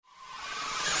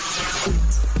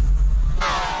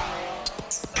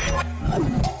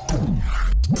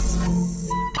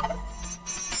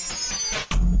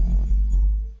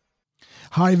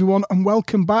Hi everyone and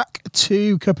welcome back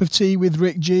to Cup of Tea with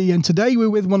Rick G, and today we're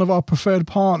with one of our preferred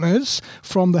partners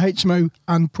from the HMO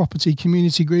and Property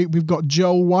Community Group. We've got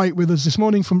Joel White with us this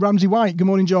morning from Ramsay White. Good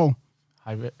morning, Joel.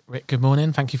 Hi Rick, good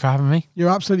morning. Thank you for having me. You're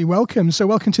absolutely welcome. So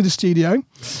welcome to the studio.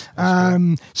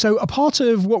 So a part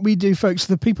of what we do, folks,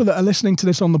 the people that are listening to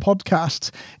this on the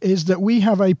podcast, is that we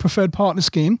have a preferred partner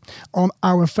scheme on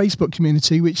our Facebook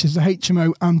community, which is the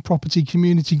HMO and Property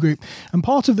Community Group. And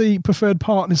part of the preferred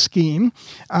partner scheme,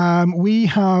 we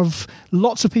have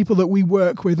lots of people that we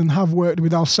work with and have worked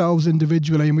with ourselves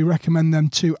individually, and we recommend them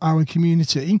to our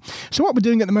community. So what we're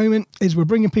doing at the moment is we're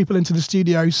bringing people into the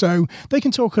studio so they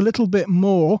can talk a little bit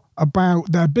more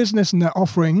about their business and their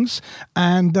offerings,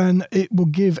 and then it will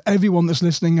give everyone that's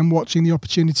listening and watching the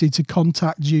opportunity to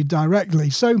contact you directly.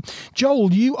 So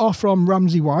Joel, you are from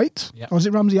Ramsay White. Yep. Or is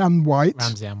it Ramsay and White?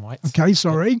 Ramsay and White. Okay,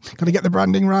 sorry. Yep. Got to get the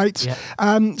branding right.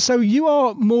 Yep. So you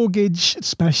are mortgage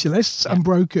specialists and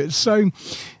brokers. So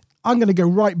I'm going to go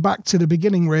right back to the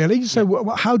beginning, really.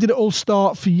 So how did it all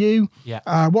start for you?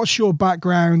 What's your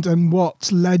background and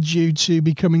what led you to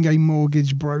becoming a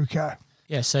mortgage broker?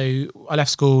 Yeah, so I left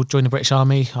school, joined the British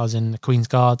Army. I was in the Queen's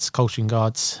Guards, Coldstream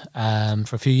Guards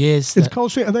for a few years. Is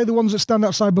Coldstream, are they the ones that stand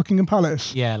outside Buckingham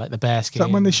Palace? Yeah, like the bear skin. Is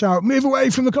that when they shout, "Move away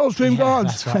from the Coldstream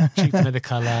Guards"? That's right, treatment of the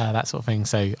colour, that sort of thing.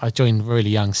 So I joined really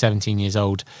young, 17 years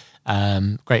old.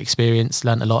 Great experience,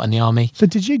 learnt a lot in the army. So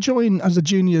did you join as a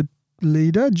junior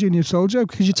leader, junior soldier?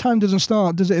 Because your time doesn't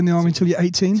start, does it, in the army until you're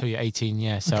 18? Until you're 18,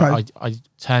 yeah. So Okay. I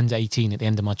turned 18 at the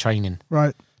end of my training.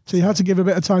 Right. So you had to give a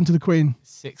bit of time to the Queen.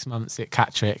 6 months at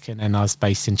Catterick, and then I was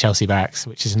based in Chelsea Barracks,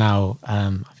 which is now,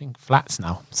 I think, flats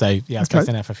now. So yeah, I was based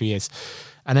in there for a few years.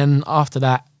 And then after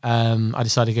that, I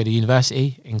decided to go to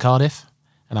university in Cardiff,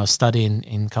 and I was studying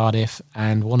in Cardiff.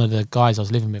 And one of the guys I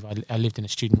was living with, I lived in a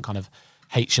student kind of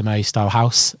HMO style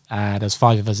house. There was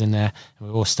 5 of us in there, and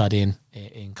we were all studying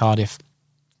in Cardiff.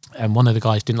 And one of the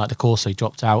guys didn't like the course, so he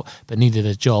dropped out, but needed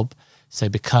a job, so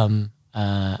become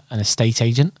an estate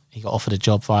agent. He got offered a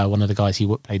job via one of the guys he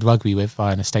played rugby with,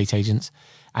 via an estate agent.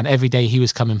 And every day he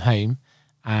was coming home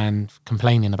and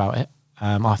complaining about it.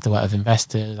 I have to work with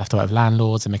investors, I have to work with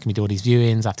landlords, and making me do all these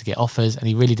viewings, I have to get offers, and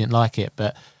he really didn't like it.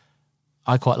 But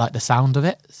I quite like the sound of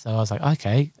it. So I was like,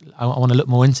 okay, I want to look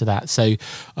more into that. So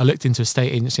I looked into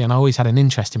estate agency, and I always had an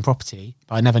interest in property,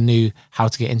 but I never knew how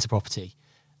to get into property.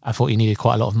 I thought you needed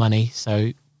quite a lot of money.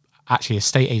 So actually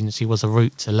estate agency was a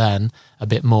route to learn a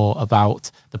bit more about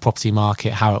the property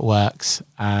market, how it works,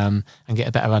 and get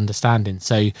a better understanding.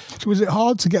 So was it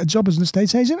hard to get a job as an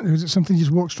estate agent, or was it something you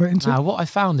just walked straight into? What I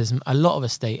found is a lot of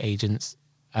estate agents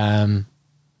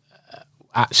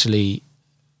actually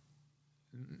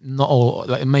not all,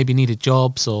 like, maybe needed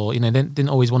jobs, or didn't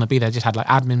always want to be there, just had like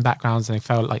admin backgrounds, and they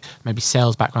felt like maybe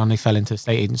sales background, they fell into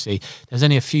estate agency. There's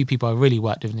only a few people I really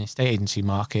worked with in the estate agency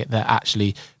market that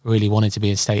actually really wanted to be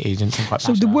estate agents and quite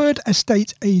passionate. So the word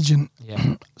estate agent,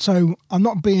 so I'm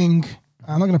not going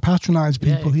to patronize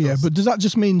people here, but does that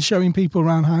just mean showing people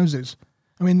around houses?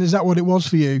 I mean, is that what it was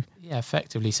for you? Yeah,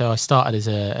 effectively. So I started as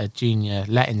a junior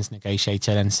lettings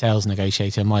negotiator, then sales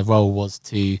negotiator. My role was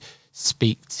to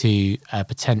speak to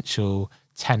potential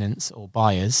tenants or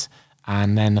buyers,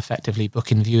 and then effectively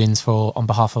booking viewings on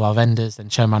behalf of our vendors, then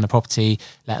show them around the property,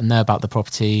 let them know about the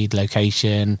property, the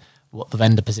location, what the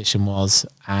vendor position was,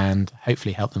 and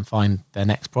hopefully help them find their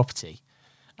next property.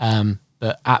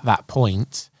 But at that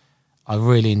point, I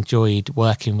really enjoyed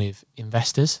working with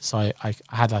investors. So I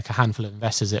had like a handful of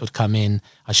investors that would come in.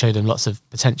 I showed them lots of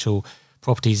potential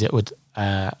properties that would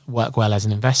work well as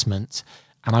an investment,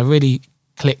 and I really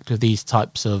clicked with these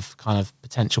types of kind of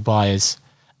potential buyers,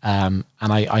 and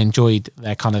I enjoyed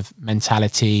their kind of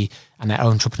mentality and their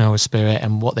entrepreneurial spirit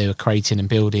and what they were creating and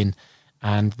building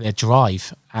and their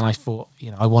drive. And I thought,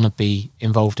 I want to be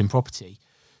involved in property.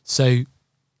 So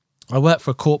I worked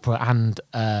for a corporate and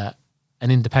an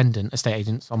independent estate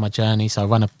agent on my journey. So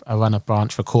I run a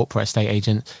branch for a corporate estate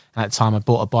agent. And at the time I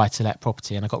bought a buy-to-let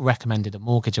property, and I got recommended a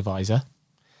mortgage advisor,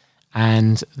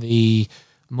 and the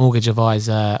mortgage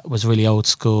advisor was really old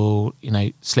school,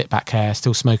 slick back hair,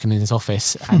 still smoking in his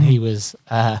office. And he was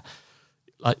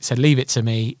said, leave it to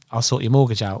me, I'll sort your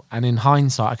mortgage out. And in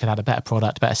hindsight, I could have had a better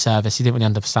product, better service. He didn't really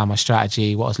understand my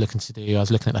strategy, what I was looking to do. I was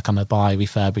looking at the kind of buy,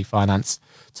 refurb, refinance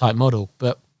type model.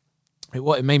 But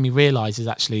what it made me realise is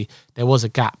actually there was a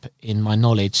gap in my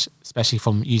knowledge, especially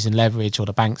from using leverage or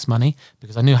the bank's money,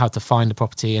 because I knew how to find a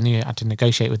property, I knew how to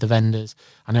negotiate with the vendors,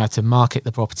 I knew how to market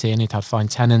the property, I knew how to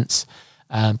find tenants.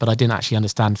 But I didn't actually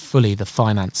understand fully the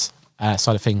finance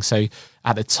side of things. So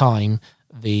at the time,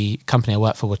 the company I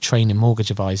worked for were training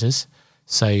mortgage advisors.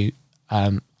 So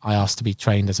I asked to be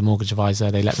trained as a mortgage advisor.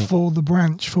 They let me for the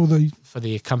branch, for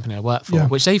the company I worked for,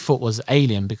 which they thought was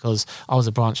alien because I was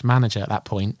a branch manager at that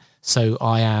point. So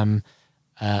I am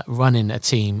running a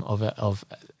team of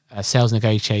sales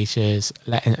negotiators,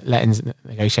 lettings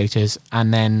negotiators,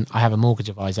 and then I have a mortgage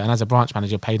advisor. And as a branch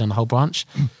manager, paid on the whole branch.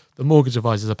 The mortgage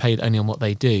advisors are paid only on what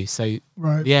they do. So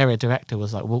the area director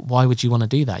was like, well, why would you want to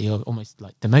do that? You're almost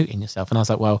like demoting yourself. And I was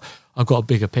like, well, I've got a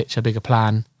bigger picture, bigger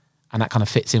plan. And that kind of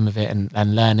fits in with it.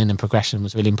 And learning and progression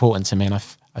was really important to me. And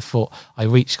I thought I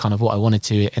reached kind of what I wanted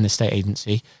to in a estate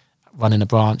agency, running a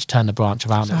branch, turn the branch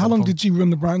around. So how long did you run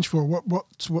the branch for?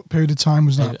 What period of time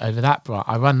was that? Over that branch,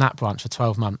 I ran that branch for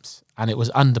 12 months. And it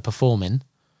was underperforming,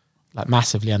 like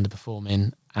massively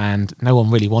underperforming. And no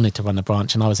one really wanted to run the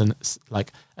branch. And I was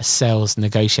a sales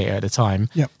negotiator at the time.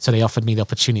 Yep. So they offered me the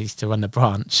opportunity to run the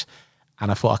branch. And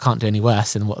I thought I can't do any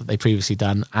worse than what they previously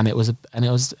done. And it was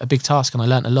a big task, and I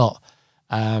learned a lot.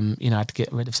 I had to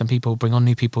get rid of some people, bring on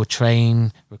new people,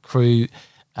 train, recruit,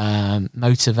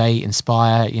 motivate,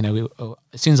 inspire.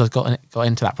 As soon as I got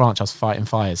into that branch, I was fighting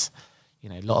fires.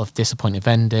 A lot of disappointed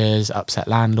vendors, upset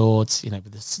landlords.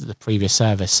 With the previous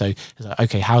service. So it was like,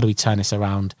 okay, how do we turn this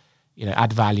around?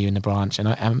 Add value in the branch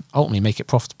and ultimately make it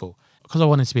profitable. Because I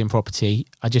wanted to be in property,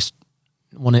 I just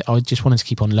wanted to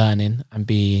keep on learning and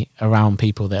be around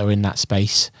people that are in that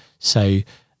space. So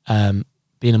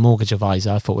being a mortgage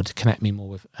advisor, I thought would connect me more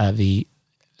with the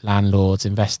landlords,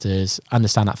 investors,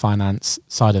 understand that finance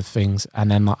side of things,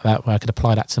 and then that where I could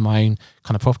apply that to my own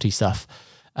kind of property stuff.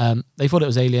 They thought it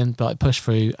was alien, but I pushed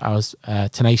through. I was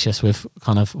tenacious with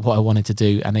kind of what I wanted to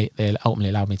do, and they ultimately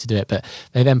allowed me to do it. But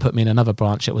they then put me in another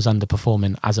branch that was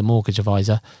underperforming as a mortgage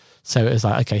advisor. So it was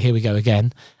like, okay, here we go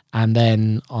again. And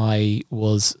then I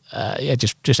was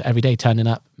just every day turning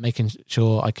up, making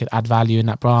sure I could add value in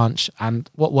that branch. And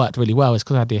what worked really well is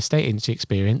because I had the estate agency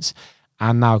experience,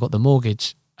 and now I got the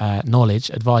mortgage knowledge,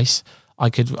 advice. I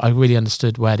really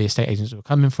understood where the estate agents were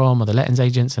coming from, or the lettings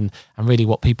agents, and really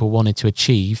what people wanted to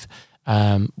achieve.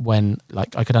 When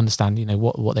I could understand,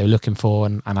 what they were looking for,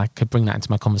 and I could bring that into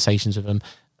my conversations with them,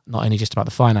 not only just about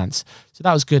the finance. So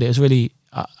that was good. It was really,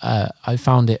 I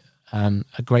found it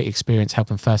a great experience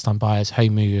helping first-time buyers,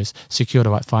 home movers secure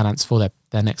the right finance for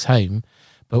their next home.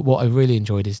 But what I really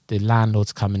enjoyed is the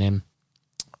landlords coming in,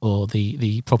 or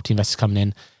the property investors coming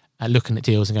in, looking at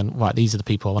deals and going, right, these are the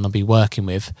people I want to be working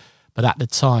with. But at the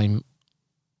time,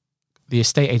 the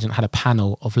estate agent had a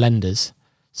panel of lenders,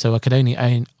 so I could only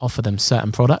offer them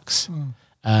certain products.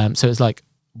 So it's like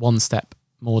one step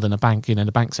more than a bank.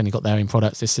 The bank's only got their own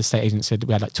products. This estate agent said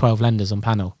we had like 12 lenders on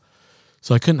panel.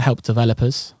 So I couldn't help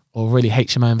developers or really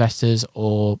HMO investors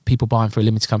or people buying for a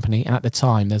limited company. And at the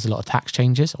time, there's a lot of tax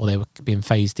changes, or they were being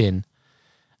phased in.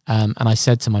 And I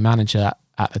said to my manager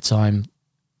at the time,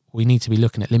 we need to be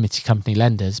looking at limited company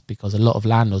lenders, because a lot of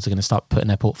landlords are going to start putting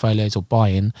their portfolios or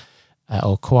buying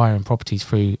or acquiring properties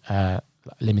through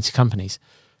limited companies.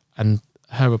 And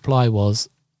her reply was,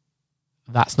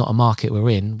 that's not a market we're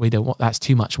in. We don't want, that's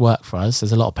too much work for us.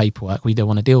 There's a lot of paperwork. We don't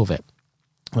want to deal with it.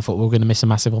 I thought we're going to miss a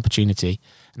massive opportunity.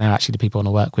 And they're actually the people I want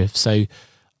to work with. So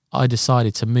I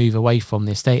decided to move away from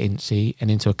the estate agency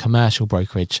and into a commercial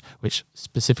brokerage, which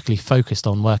specifically focused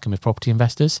on working with property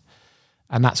investors.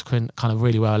 And that's kind of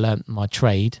really where I learned my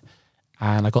trade.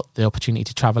 And I got the opportunity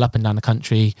to travel up and down the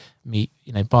country, meet,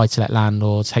 buy-to-let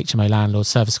landlords, HMO landlords,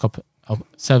 service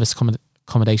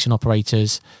accommodation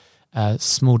operators,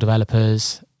 small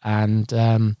developers, and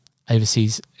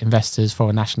overseas investors,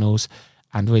 foreign nationals,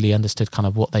 and really understood kind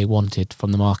of what they wanted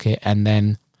from the market. And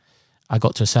then I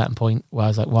got to a certain point where I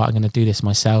was like, well, I'm going to do this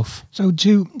myself. So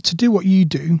to do what you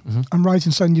do, I'm right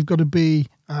in saying you've got to be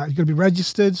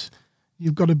registered.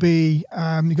 You've got to be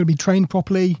trained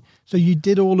properly. So you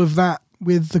did all of that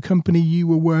with the company you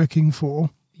were working for.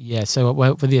 Yeah. So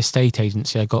with the estate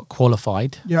agency, I got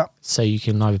qualified. Yeah. So you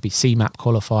can either be CMAP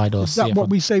qualified or. Is that what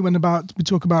we say we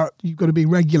talk about? You've got to be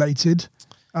regulated.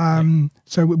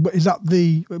 So is that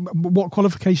what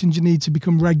qualifications you need to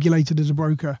become regulated as a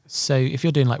broker? So if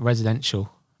you're doing like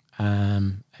residential,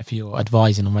 if you're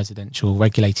advising on residential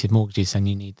regulated mortgages, then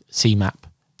you need CMAP.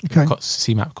 Okay.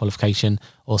 CMAP qualification,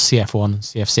 or CF1,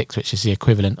 CF6, which is the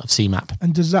equivalent of CMAP.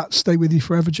 And does that stay with you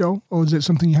forever, Joel? Or is it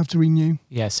something you have to renew?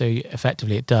 Yeah, so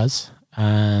effectively it does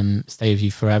stay with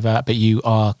you forever, but you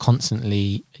are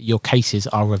constantly, your cases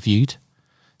are reviewed.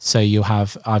 So you'll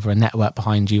have either a network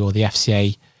behind you, or the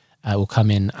FCA will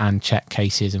come in and check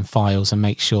cases and files and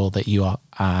make sure that you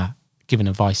are given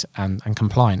advice and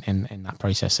compliant in that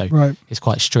process. So It's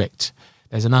quite strict.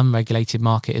 There's an unregulated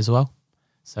market as well.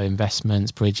 So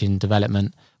investments, bridging,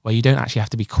 development, where you don't actually have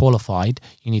to be qualified.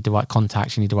 You need the right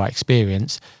contacts, you need the right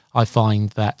experience. I find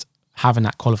that having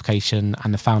that qualification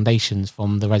and the foundations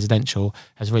from the residential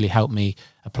has really helped me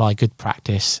apply good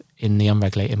practice in the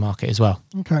unregulated market as well.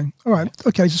 Okay. All right.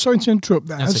 Okay. So sorry to interrupt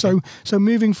there. That's okay. So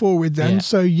moving forward then,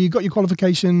 so you got your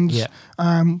qualifications. Yeah.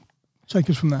 Take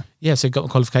us from there. Yeah, so got my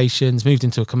qualifications, moved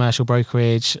into a commercial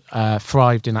brokerage,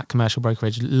 thrived in that commercial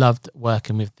brokerage, loved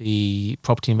working with the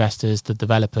property investors, the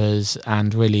developers,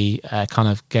 and really kind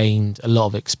of gained a lot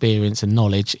of experience and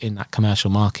knowledge in that commercial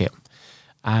market.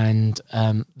 And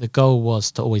the goal was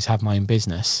to always have my own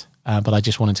business, but I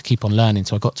just wanted to keep on learning.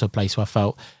 So I got to a place where I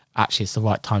felt actually it's the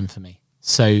right time for me.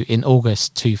 So in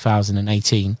August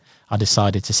 2018, I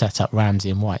decided to set up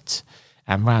Ramsay White.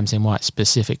 And Ramsay White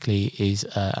specifically is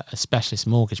a specialist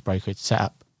mortgage brokerage set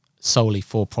up solely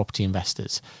for property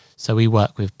investors. So we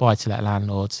work with buy-to-let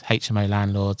landlords, HMO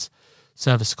landlords,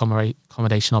 service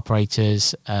accommodation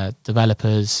operators,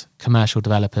 developers, commercial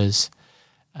developers,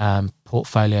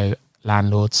 portfolio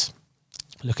landlords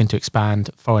looking to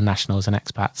expand, foreign nationals and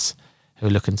expats who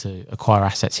are looking to acquire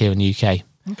assets here in the UK.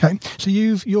 Okay, so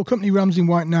your company Ramsay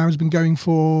White now has been going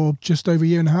for just over a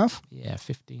year and a half. Yeah,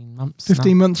 15 months.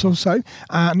 15 months or so.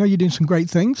 I know you're doing some great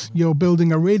things. You're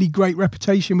building a really great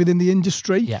reputation within the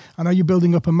industry. Yeah. I know you're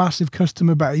building up a massive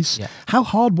customer base. Yeah. How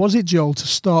hard was it, Joel, to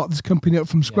start this company up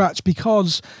from scratch?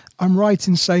 Because I'm right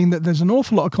in saying that there's an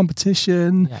awful lot of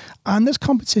competition, and there's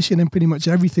competition in pretty much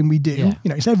everything we do. Yeah. You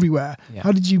know, it's everywhere. Yeah.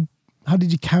 How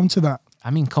did you counter that? I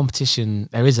mean, competition,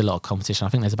 there is a lot of competition. I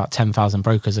think there's about 10,000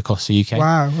 brokers across the UK.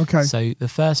 Wow, okay. So the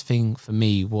first thing for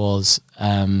me was,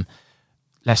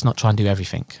 let's not try and do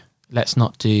everything. Let's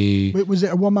not do... Was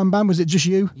it a one-man band? Was it just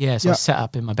you? Yeah, so I set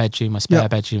up in my bedroom, my spare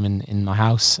bedroom in my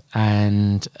house,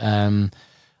 and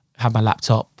had my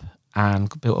laptop and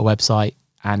built a website,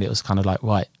 and it was kind of like,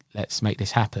 right, let's make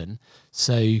this happen.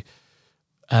 So...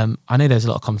 I know there's a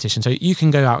lot of competition, so you can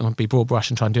go out and be broad brush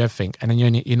and try and do everything, and then you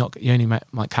only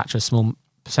might capture a small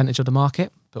percentage of the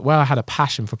market. But where I had a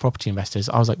passion for property investors,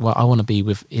 I was like, well, I want to be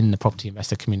within the property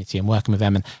investor community and working with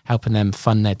them and helping them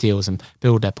fund their deals and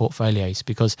build their portfolios.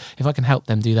 Because if I can help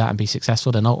them do that and be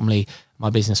successful, then ultimately my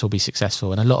business will be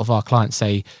successful. And a lot of our clients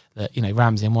say that, you know,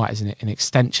 Ramsay White is an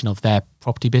extension of their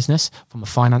property business from a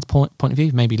finance point of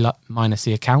view, maybe minus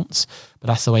the accounts, but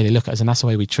that's the way they look at us and that's the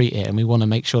way we treat it. And we want to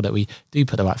make sure that we do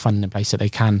put the right funding in place so they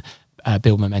can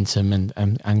build momentum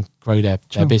and grow their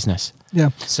business. Yeah.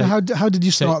 So how did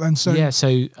you start then?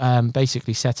 So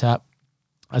basically set up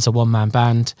as a one-man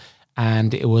band,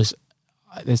 and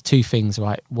there's two things,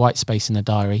 right? White space in the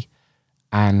diary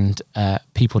and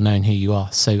people knowing who you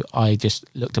are. So I just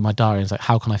looked at my diary and was like,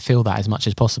 how can I fill that as much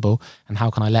as possible? And how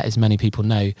can I let as many people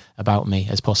know about me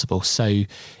as possible? So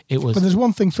it was... But there's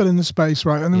one thing filling the space,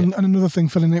 right? And another thing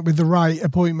filling it with the right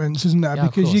appointments, isn't there? Yeah,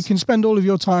 because you can spend all of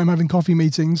your time having coffee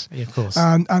meetings. Yeah, of course.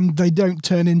 And they don't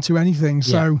turn into anything.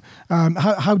 So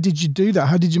how did you do that?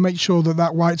 How did you make sure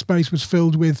that white space was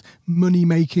filled with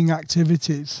money-making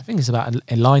activities? I think it's about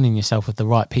aligning yourself with the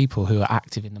right people who are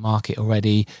active in the market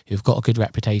already, who've got a good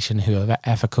reputation, who are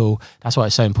ethical. That's why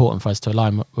it's so important for us to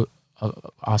align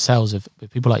ourselves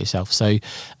with people like yourself. So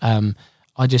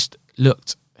I just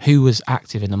looked who was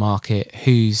active in the market,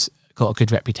 who's got a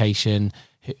good reputation,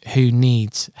 who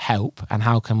needs help, and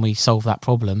how can we solve that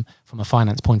problem from a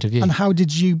finance point of view. And how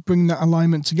did you bring that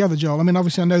alignment together, Joel? I mean,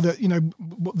 obviously I know that, you know,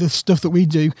 the stuff that we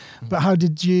do, but how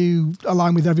did you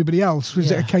align with everybody else? Was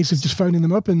it a case of just phoning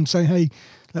them up and saying, hey,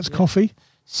 let's coffee?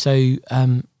 So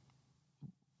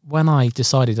when I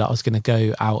decided that I was going to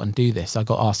go out and do this, I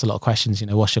got asked a lot of questions, you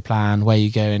know, what's your plan, where are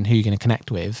you going, who are you going to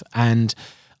connect with? And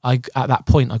at that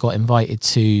point, I got invited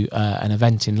to an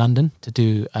event in London to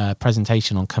do a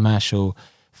presentation on commercial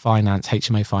finance,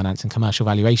 HMO finance and commercial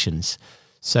valuations.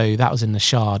 So that was in the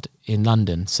Shard in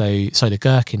London. So the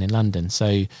Gherkin in London. So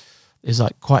it was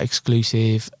like quite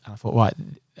exclusive. And I thought, right,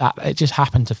 it just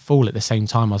happened to fall at the same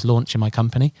time I was launching my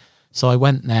company. So I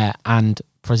went there and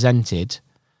presented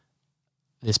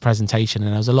this presentation,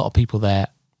 and there was a lot of people there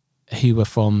who were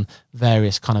from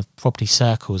various kind of property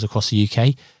circles across the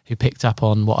UK who picked up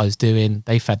on what I was doing.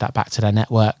 They fed that back to their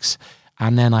networks,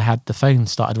 and then I had the phone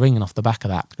started ringing off the back of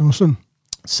that. Awesome.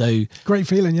 So great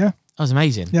feeling, yeah? That was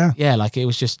amazing. Yeah, like it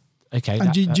was just okay.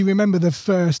 And do you remember the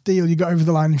first deal you got over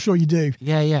the line? I'm sure you do.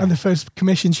 Yeah. And the first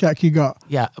commission check you got?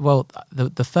 Yeah, well,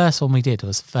 the first one we did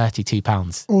was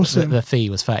 £32. Awesome. The fee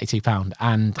was £32.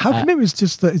 And how come it was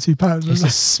just £32? It's a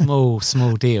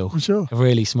small deal. For sure.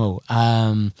 Really small.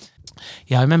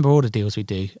 Yeah, I remember all the deals we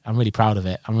do. I'm really proud of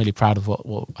it. I'm really proud of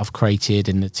what I've created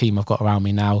and the team I've got around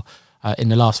me now. In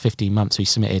the last 15 months, we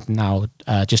submitted now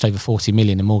just over 40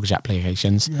 million in mortgage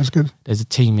applications. Yeah, that's good.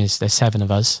 There's 7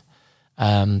 of us.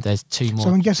 There's 2 more.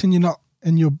 So I'm guessing you're not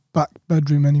in your back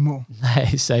bedroom anymore?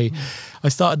 So I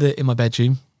started it in my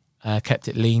bedroom, kept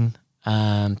it lean,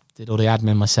 did all the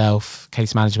admin myself,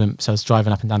 case management. So I was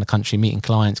driving up and down the country, meeting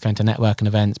clients, going to networking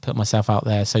events, put myself out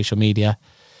there, social media.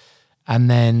 And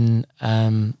then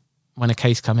when a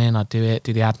case come in, I'd do the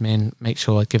admin, make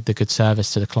sure I give the good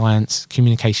service to the clients.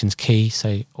 Communication's key,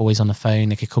 so always on the phone.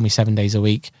 They could call me 7 days a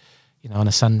week. You know, on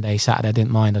a Sunday, Saturday, I didn't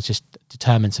mind. I was just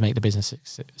determined to make the business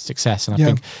success. And I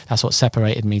think that's what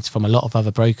separated me from a lot of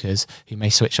other brokers who may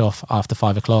switch off after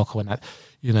 5 o'clock or when that,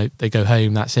 you know, they go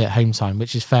home, that's it, home time,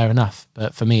 which is fair enough.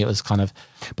 But for me, it was kind of...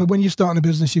 But when you're starting a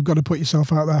business, you've got to put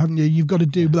yourself out there, haven't you? You've got to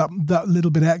do that little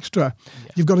bit extra.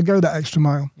 Yeah. You've got to go that extra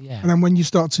mile. Yeah. And then when you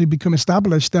start to become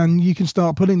established, then you can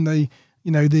start putting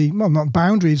not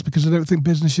boundaries, because I don't think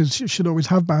businesses should always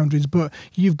have boundaries, but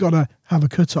you've got to have a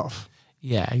cutoff.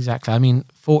 Yeah, exactly. I mean,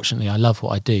 fortunately, I love what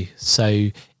I do. So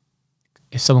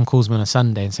if someone calls me on a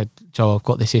Sunday and said, Joel, I've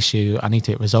got this issue, I need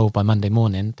to get resolved by Monday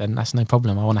morning, then that's no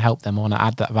problem. I want to help them. I want to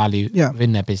add that value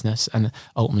within their business. And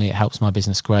ultimately, it helps my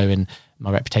business grow and my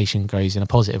reputation grows in a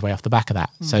positive way off the back of that.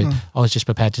 Mm-hmm. So I was just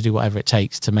prepared to do whatever it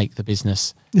takes to make the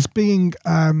business. It's being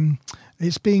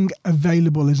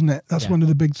available, isn't it? That's one of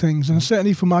the big things. And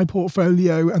certainly for my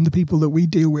portfolio and the people that we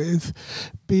deal with,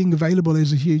 being available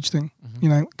is a huge thing, you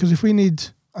know, because if we need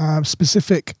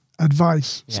specific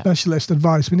advice, specialist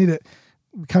advice, we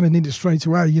kind of need it straight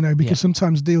away, you know, because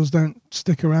sometimes deals don't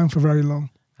stick around for very long.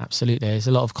 Absolutely. There's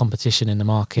a lot of competition in the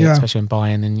market, especially when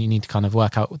buying, and you need to kind of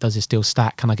work out, does this deal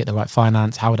stack? Can I get the right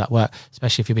finance? How would that work?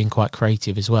 Especially if you're being quite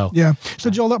creative as well. Yeah. So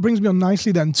Joel, that brings me on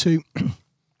nicely then to...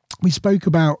 We spoke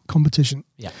about competition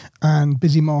and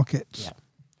busy markets. Yeah.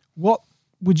 What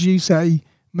would you say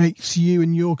makes you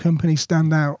and your company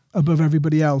stand out above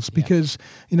everybody else? Because,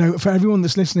 you know, for everyone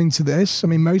that's listening to this, I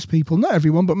mean, most people, not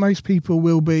everyone, but most people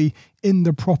will be in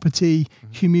the property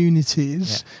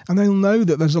communities and they'll know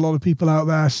that there's a lot of people out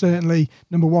there, certainly,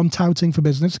 number one, touting for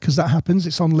business, because that happens.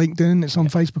 It's on LinkedIn, it's on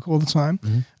Facebook all the time.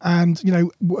 And, you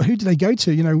know, who do they go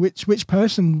to? You know, which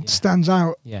person stands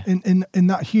out in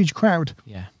that huge crowd?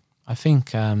 Yeah. I think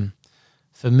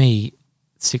for me,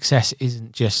 success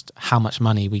isn't just how much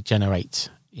money we generate.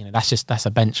 You know, that's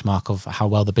a benchmark of how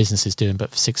well the business is doing.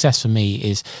 But success for me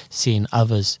is seeing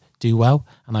others do well,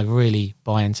 and I really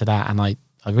buy into that, and I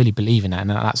really believe in that, and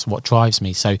that's what drives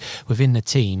me. So within the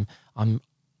team, I'm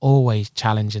always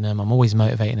challenging them, I'm always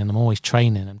motivating them, I'm always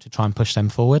training them to try and push them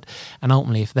forward. And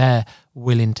ultimately, if they're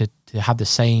willing to have the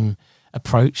same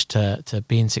approach to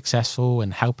being successful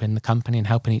and helping the company and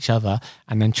helping each other,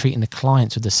 and then treating the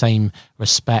clients with the same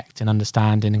respect and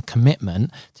understanding and commitment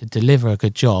to deliver a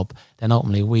good job, then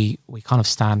ultimately we kind of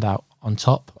stand out on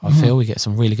top. I feel we get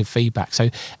some really good feedback. So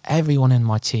everyone in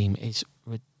my team is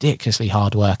ridiculously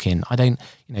hardworking. I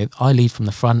lead from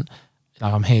the front.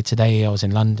 Like, I'm here today, I was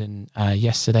in London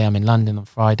yesterday, I'm in London on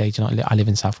Friday. Do you know, I live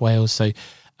in South Wales. So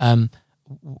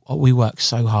we work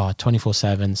so hard,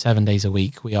 24/7, 7 days a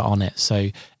week. We are on it. So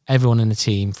everyone in the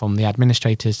team, from the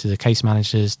administrators to the case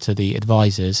managers to the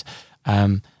advisors,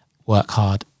 work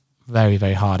hard, very,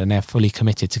 very hard, and they're fully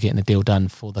committed to getting the deal done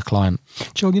for the client.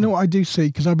 Joel, you know what I do see,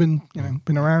 because I've been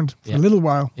around for a little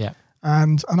while,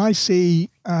 and I see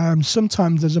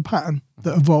sometimes there's a pattern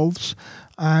that evolves,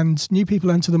 and new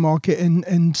people enter the market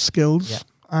in skills,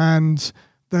 and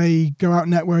they go out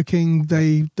networking,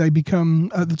 they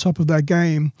become at the top of their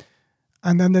game,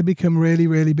 and then they become really,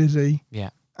 really busy. Yeah.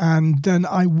 And then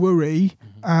I worry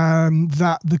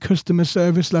that the customer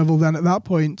service level then at that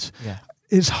point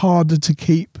is harder to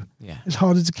keep. Yeah. It's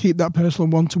harder to keep that personal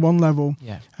one-to-one level.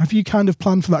 Yeah. Have you kind of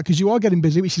planned for that? Because you are getting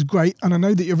busy, which is great, and I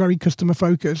know that you're very customer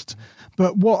focused,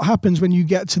 but what happens when you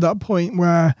get to that point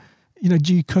where, you know,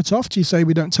 do you cut off? Do you say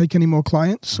we don't take any more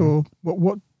clients, or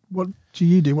what do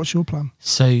you do? What's your plan?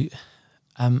 So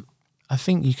I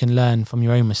think you can learn from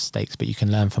your own mistakes, but you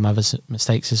can learn from others'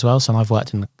 mistakes as well. So I've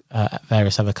worked in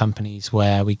various other companies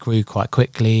where we grew quite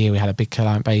quickly. We had a big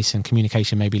client base and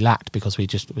communication maybe lacked because we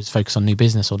just was focused on new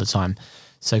business all the time.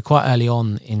 So quite early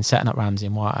on in setting up Ramsay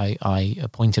White, I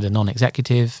appointed a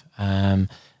non-executive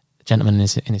gentleman in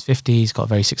his 50s, got a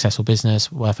very successful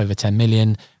business worth over 10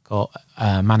 million, got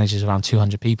managers around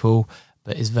 200 people,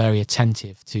 but is very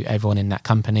attentive to everyone in that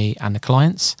company and the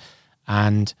clients.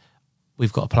 And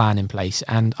we've got a plan in place.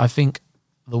 And I think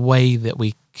the way that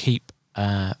we keep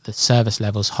the service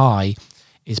levels high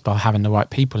is by having the right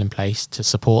people in place to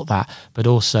support that, but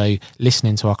also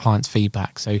listening to our clients'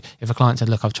 feedback. So if a client said,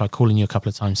 look, I've tried calling you a couple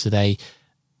of times today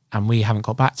and we haven't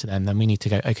got back to them, then we need to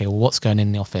go, okay, well, what's going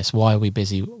in the office? Why are we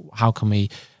busy? How can we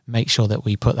make sure that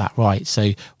we put that right?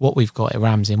 So what we've got at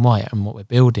Ramsay White and what we're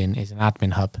building is an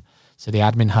admin hub. So the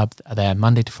admin hub are there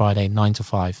Monday to Friday, 9 to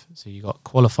 5. So you've got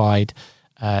qualified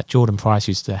Jordan Price,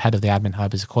 who's the head of the admin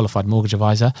hub, is a qualified mortgage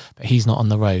advisor, but he's not on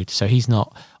the road. So he's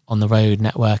not on the road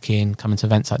networking, coming to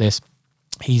events like this.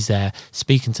 He's there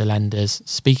speaking to lenders,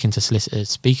 speaking to solicitors,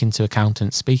 speaking to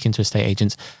accountants, speaking to estate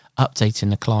agents,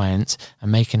 updating the clients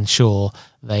and making sure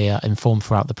they are informed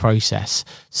throughout the process.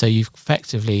 So you've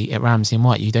effectively, at Ramsay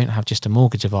White, you don't have just a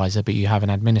mortgage advisor, but you have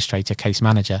an administrator, case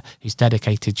manager who's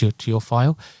dedicated to your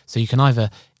file. So you can either,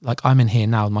 like I'm in here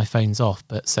now, my phone's off,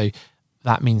 but so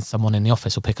that means someone in the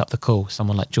office will pick up the call,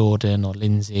 someone like Jordan or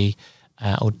Lindsay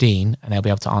or Dean, and they'll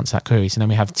be able to answer that queries. And then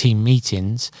we have team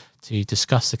meetings to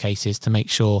discuss the cases to make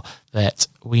sure that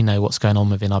we know what's going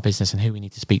on within our business and who we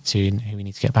need to speak to and who we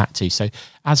need to get back to. So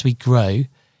as we grow,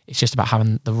 it's just about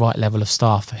having the right level of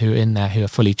staff who are in there, who are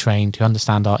fully trained, who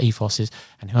understand our ethoses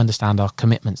and who understand our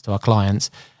commitments to our clients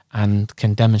and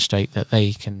can demonstrate that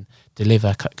they can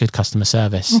deliver good customer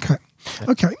service.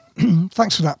 Okay.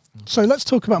 Thanks for that. So let's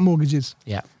talk about mortgages.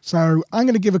 Yeah. So I'm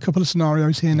going to give a couple of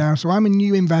scenarios here now. So I'm a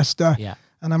new investor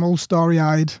and I'm all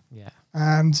starry-eyed. Yeah.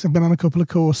 And I've been on a couple of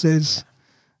courses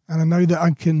and I know that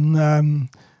I can, I'm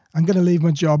going to leave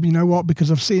my job. You know what? Because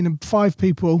I've seen 5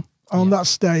 people on that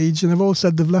stage and they've all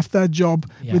said they've left their job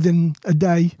within a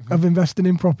day of investing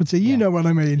in property. You know what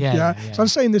I mean? So I'm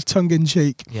saying this tongue in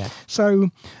cheek. Yeah. So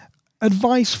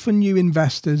advice for new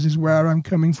investors is where I'm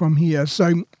coming from here.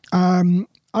 So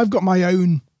I've got my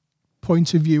own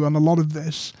point of view on a lot of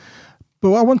this,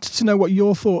 but I wanted to know what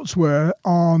your thoughts were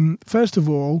on, first of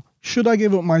all, should I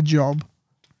give up my job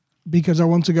because I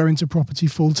want to go into property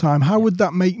full time? How would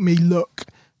that make me look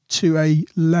to a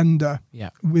lender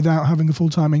without having a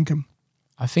full-time income?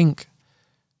 I think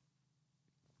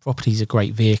property is a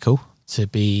great vehicle to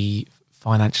be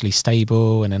financially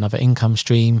stable and another income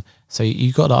stream. So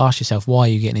you've got to ask yourself, why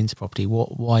are you getting into property?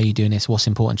 Why are you doing this? What's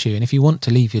important to you? And if you want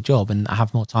to leave your job and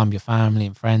have more time with your family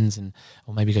and friends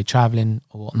or maybe go traveling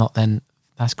or whatnot, then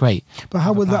that's great. But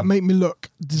how would that make me look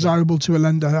desirable to a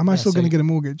lender? Am I still going to get a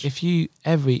mortgage? If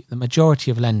the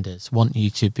majority of lenders want you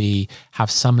to have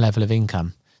some level of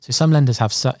income. So some lenders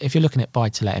have, if you're looking at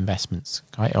buy-to-let investments,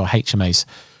 right, or HMOs,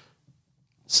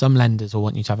 some lenders will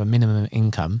want you to have a minimum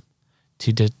income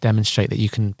to demonstrate that you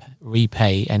can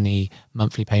repay any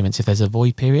monthly payments if there's a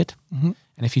void period. And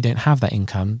if you don't have that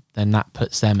income, then that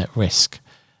puts them at risk.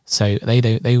 So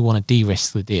they want to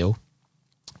de-risk the deal.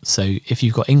 So if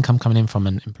you've got income coming in from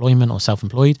an employment or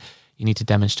self-employed, you need to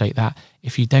demonstrate that.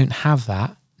 If you don't have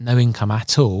that, no income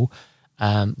at all,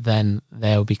 then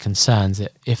there will be concerns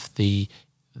that if the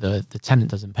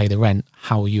tenant doesn't pay the rent,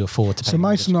 how will you afford to pay? So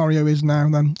my scenario is now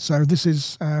then, so this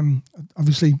is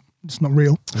obviously it's not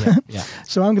real.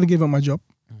 So I'm going to give up my job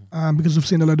because I've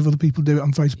seen a load of other people do it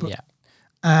on Facebook.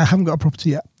 I haven't got a property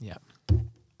yet.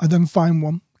 I then find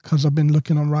one because I've been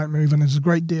looking on Rightmove and it's a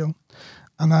great deal.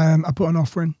 And I put an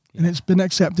offer in and it's been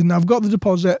accepted. Now I've got the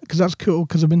deposit because that's cool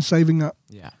because I've been saving up.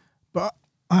 But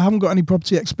I haven't got any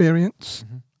property experience.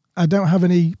 I don't have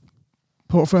any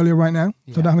portfolio right now.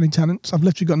 So I don't have any tenants. I've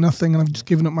literally got nothing and I've just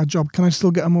given up my job. Can I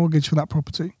still get a mortgage for that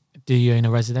property? Do you own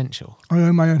a residential? I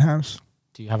own my own house.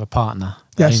 Do you have a partner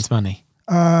that owns money?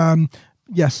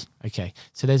 Yes. Okay.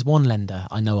 So there's one lender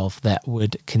I know of that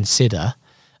would consider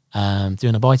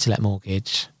doing a buy-to-let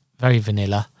mortgage, very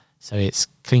vanilla. So it's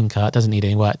clean cut, doesn't need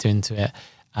any work doing to it.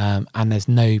 And there's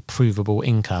no provable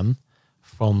income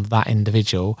from that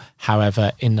individual.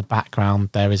 However, in the background,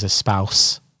 there is a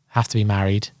spouse, have to be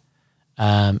married,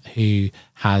 who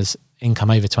has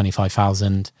income over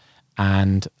 25,000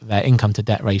 and their income to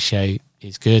debt ratio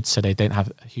is good. So they don't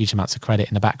have huge amounts of credit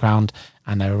in the background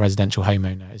and they're a residential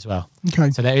homeowner as well.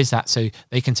 Okay. So there is that. So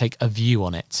they can take a view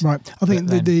on it. Right. I think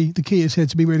the key is here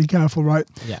to be really careful, right?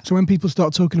 So when people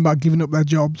start talking about giving up their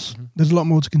jobs, there's a lot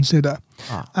more to consider.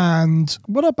 And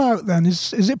what about then,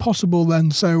 is it possible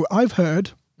then, so I've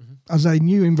heard as a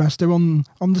new investor on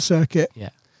the circuit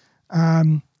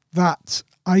that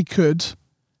I could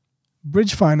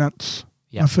bridge finance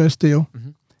my first deal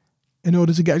in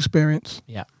order to get experience.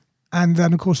 And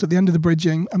then, of course, at the end of the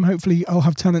bridging, hopefully I'll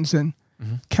have tenants in.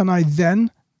 Can I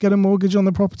then get a mortgage on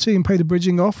the property and pay the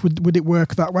bridging off? Would it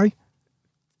work that way?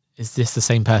 Is this the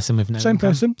same person with no Same income?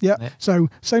 person, So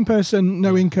same person,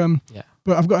 no income,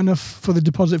 but I've got enough for the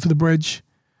deposit for the bridge.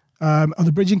 Are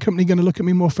the bridging company going to look at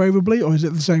me more favourably or is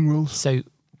it the same rules? So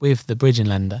with the bridging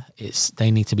lender,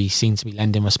 they need to be seen to be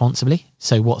lending responsibly.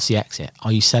 So what's the exit?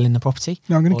 Are you selling the property?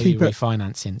 No, I'm going to keep it.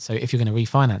 Refinancing. So if you're going to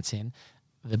refinance in,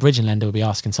 the bridging lender will be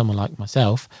asking someone like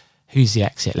myself, who's the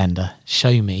exit lender?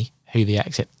 Show me who the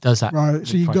exit does that. Right.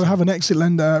 So you've got to have an exit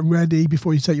lender ready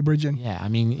before you take your bridging. Yeah. I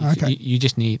mean, you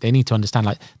just they need to understand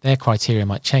like their criteria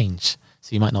might change.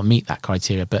 So you might not meet that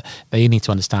criteria, but they need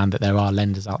to understand that there are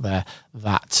lenders out there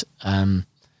that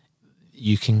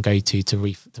you can go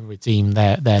to redeem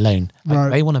their loan.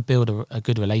 Like they want to build a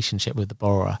good relationship with the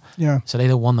borrower. Yeah. So they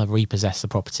don't want to repossess the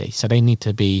property. So they need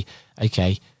to be,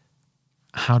 okay,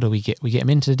 how do we get them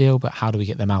into the deal, but how do we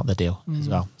get them out the deal as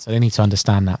well? So they need to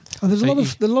understand that. Oh, there's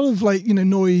a lot of like,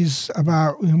 noise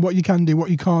about what you can do, what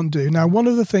you can't do. Now, one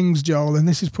of the things, Joel, and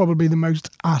this is probably the most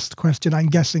asked question, I'm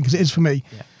guessing, because it is for me.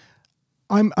 Yeah.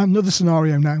 I'm another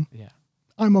scenario now. Yeah.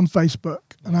 I'm on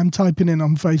Facebook and I'm typing in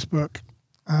on Facebook.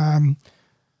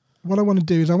 What I want to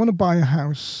do is I want to buy a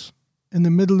house in the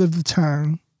middle of the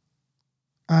town,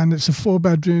 and it's a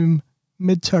 4-bedroom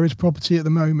mid-terrace property at the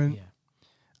moment. Yeah.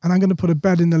 And I'm going to put a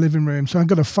bed in the living room. So I've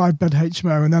got a 5-bed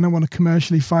HMO, and then I want to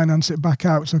commercially finance it back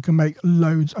out so I can make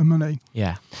loads of money.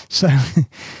 Yeah. So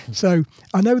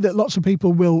I know that lots of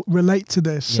people will relate to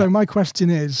this. Yeah. So my question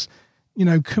is,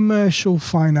 commercial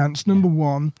finance, number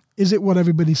one, is it what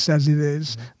everybody says it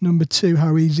is? Mm-hmm. Number two,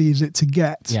 how easy is it to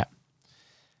get? Yeah.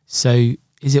 So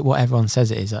is it what everyone says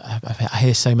it is? I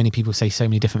hear so many people say so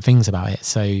many different things about it.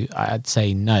 So I'd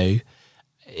say no.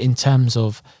 In terms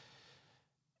of,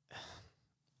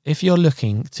 if you're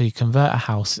looking to convert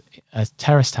a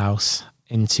terraced house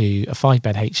into a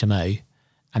 5-bed HMO,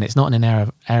 and it's not in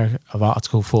an area of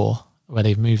Article 4 where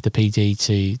they've moved the PD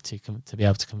to be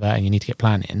able to convert, and you need to get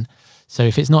planning. So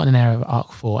if it's not in an area of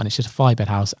Article 4 and it's just a 5-bed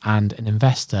house, and an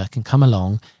investor can come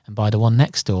along and buy the one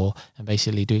next door and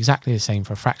basically do exactly the same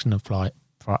for a fraction of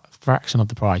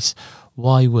the price,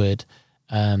 why would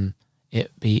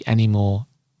it be any more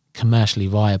commercially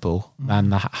viable than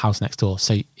the house next door?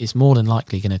 So it's more than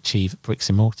likely going to achieve bricks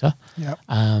and mortar. Yeah.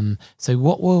 So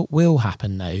what will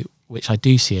happen though, which I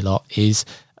do see a lot, is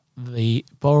the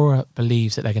borrower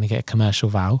believes that they're going to get a commercial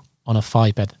val on a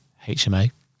 5-bed HMO.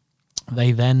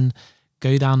 They then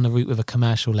go down the route with a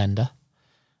commercial lender.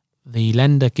 The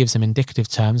lender gives them indicative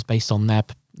terms based on their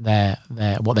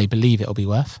what they believe it'll be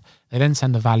worth. They then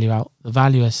send the value out. The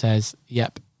valuer says,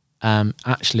 yep,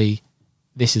 actually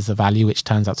this is the value, which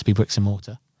turns out to be bricks and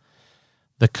mortar.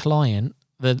 The client,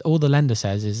 all the lender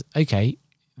says is, okay,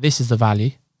 this is the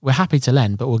value. We're happy to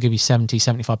lend, but we'll give you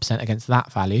 70-75% against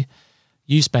that value.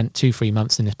 You spent 2-3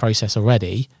 months in this process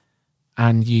already,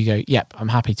 and you go, yep, I'm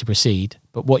happy to proceed.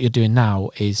 But what you're doing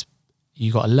now is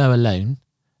you got a lower loan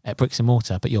at bricks and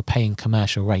mortar, but you're paying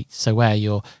commercial rates. So where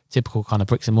your typical kind of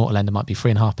bricks and mortar lender might be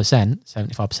 3.5%,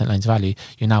 75% loan to value,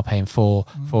 you're now paying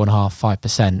 4.5%,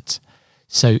 5%.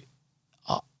 So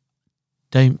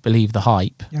don't believe the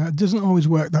hype. Yeah, it doesn't always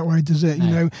work that way, does it?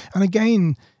 No. And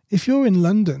again, if you're in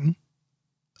London,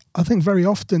 I think very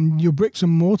often your bricks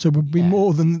and mortar would be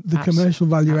more than the commercial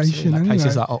valuation. Like anyway.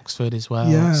 Places like Oxford as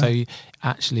well. Yeah. So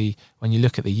actually, when you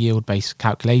look at the yield-based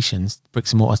calculations,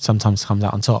 bricks and mortar sometimes comes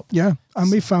out on top. Yeah,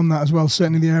 and we found that as well,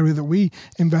 certainly the area that we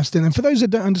invest in. And for those that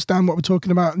don't understand what we're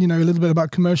talking about, a little bit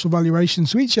about commercial valuation.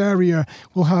 So each area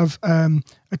will have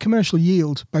a commercial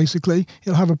yield, basically.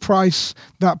 It'll have a price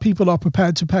that people are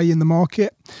prepared to pay in the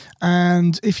market.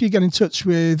 And if you can get in touch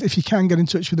with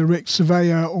a RIC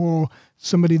surveyor or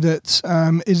somebody that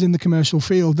is in the commercial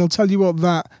field, they'll tell you what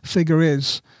that figure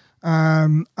is.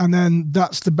 And then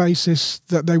that's the basis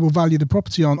that they will value the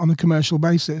property on a commercial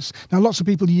basis. Now, lots of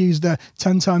people use the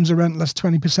 10 times the rent less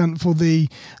 20% for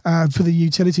the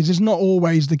utilities. It's not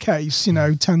always the case.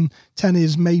 10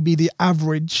 is maybe the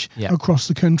average across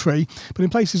the country. But in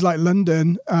places like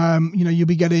London, you'll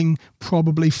be getting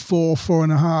probably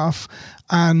 4.5.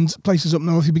 And places up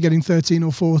north, you'll be getting 13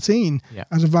 or 14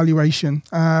 as a valuation.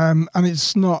 And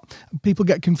it's not, people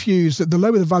get confused that the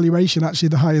lower the valuation, actually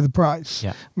the higher the price,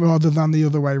 rather than the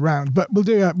other way around. But we'll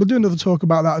do another talk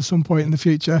about that at some point in the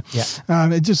future.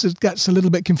 It gets a little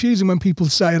bit confusing when people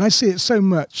say, and I see it so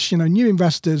much, new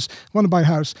investors want to buy a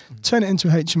house, turn it into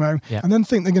a HMO, and then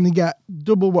think they're going to get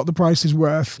double what the price is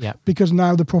worth because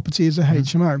now the property is a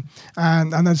HMO.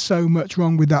 And there's so much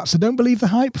wrong with that. So don't believe the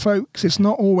hype, folks. It's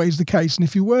not always the case. And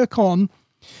if you work on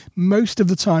most of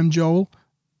the time, Joel,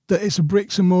 that it's a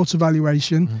bricks and mortar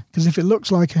valuation, because if it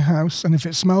looks like a house and if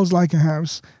it smells like a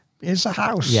house, it's a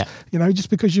house. Just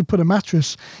because you put a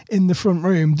mattress in the front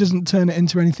room doesn't turn it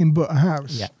into anything but a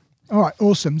house. All right,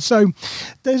 awesome. So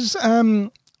there's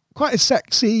quite a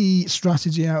sexy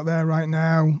strategy out there right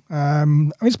now.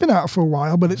 It's been out for a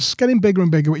while, but it's getting bigger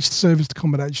and bigger, which is serviced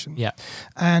accommodation.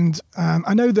 And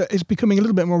I know that it's becoming a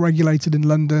little bit more regulated in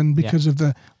London because of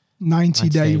the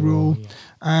 90-day rule.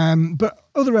 But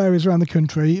other areas around the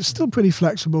country, it's still pretty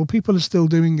flexible. People are still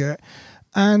doing it.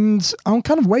 And I'm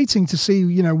kind of waiting to see,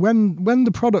 when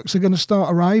the products are going to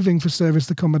start arriving for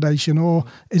serviced accommodation, or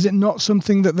is it not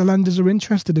something that the lenders are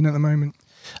interested in at the moment?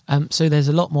 So there's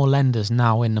a lot more lenders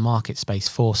now in the market space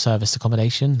for serviced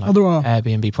accommodation, like there are.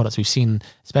 Airbnb products. We've seen,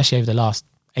 especially over the last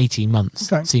 18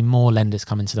 months, see more lenders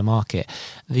come into the market.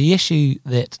 The issue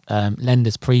that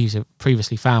lenders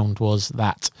previously found was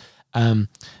that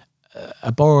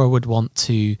a borrower would want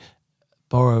to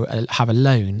have a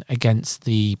loan against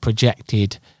the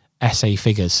projected SA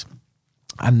figures,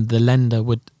 and the lender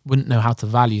wouldn't know how to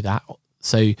value that.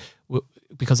 So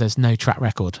because there's no track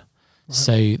record. Right.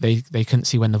 So they couldn't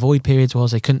see when the void periods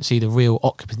was, they couldn't see the real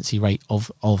occupancy rate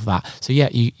of that. So yeah,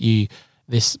 you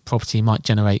this property might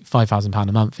generate £5,000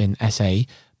 a month in SA,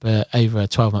 but over a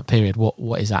 12-month period,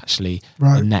 what is actually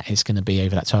the net is going to be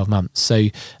over that 12 months. So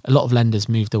a lot of lenders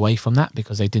moved away from that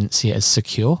because they didn't see it as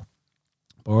secure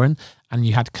borrowing. And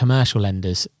you had commercial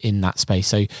lenders in that space.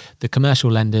 So the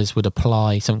commercial lenders would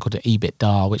apply something called an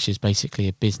EBITDA, which is basically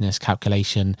a business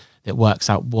calculation that works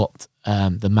out what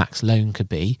the max loan could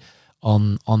be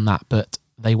on that. But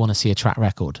they want to see a track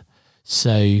record.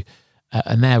 So,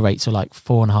 and their rates are like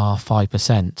 4.5%,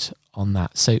 5% on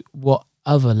that. So what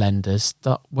other lenders,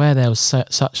 where there was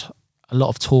such a lot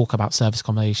of talk about service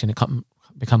accommodation, it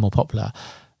become more popular.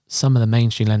 Some of the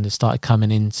mainstream lenders started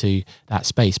coming into that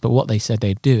space. But what they said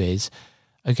they'd do is,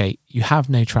 okay, you have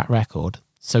no track record,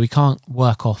 so we can't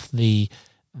work off the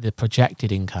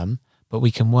projected income, but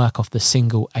we can work off the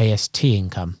single AST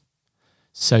income.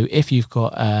 So if you've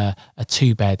got a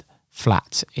 2-bed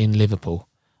flat in Liverpool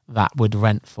that would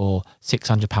rent for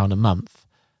 £600 a month,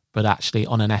 but actually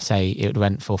on an SA it would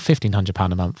rent for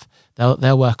 £1,500 a month,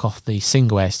 they'll work off the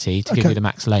single AST to give you the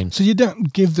max loan. So you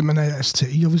don't give them an AST,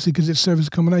 obviously, because it's service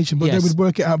accommodation, but they would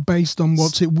work it out based on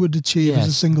what it would achieve as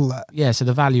a single let. Yeah, so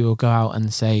the value will go out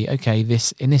and say, okay,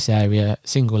 in this area,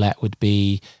 single let would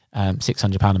be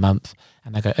 £600 a month.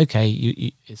 And they go, okay,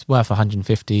 it's worth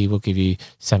 150, we'll give you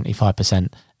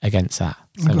 75% against that.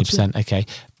 70%, okay.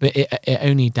 But it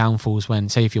only downfalls when,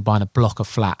 say, if you're buying a block of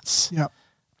flats,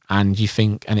 and you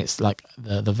think, and it's like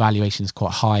the valuation is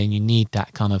quite high, and you need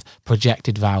that kind of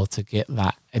projected val to get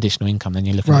that additional income, then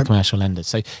you're looking at commercial lenders.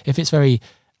 So if it's very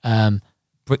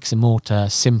bricks and mortar,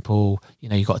 simple,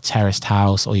 you've got a terraced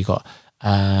house, or you've got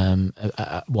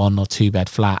 1 or 2 bed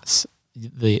flats,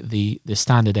 the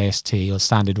standard AST or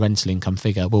standard rental income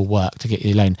figure will work to get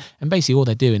you a loan. And basically all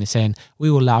they're doing is saying, we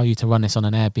will allow you to run this on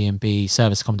an Airbnb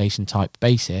service accommodation type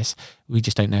basis. We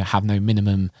just have no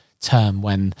minimum term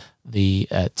when the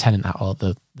tenant or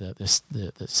the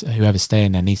whoever's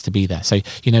staying there needs to be there. So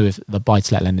with the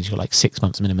buy-to-let lenders, you've got like 6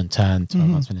 months minimum term, 12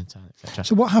 months minimum term, etc.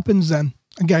 So what happens then?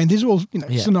 Again, these are all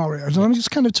scenarios, and I'm just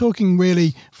kind of talking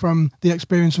really from the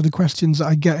experience of the questions that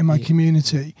I get in my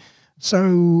community.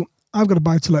 So I've got a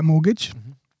buy-to-let mortgage.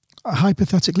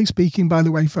 Hypothetically speaking, by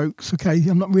the way, folks, okay,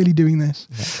 I'm not really doing this.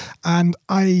 And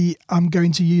I am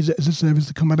going to use it as a service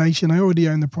accommodation. I already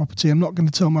own the property. I'm not going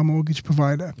to tell my mortgage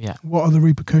provider. What are the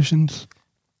repercussions?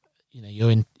 You're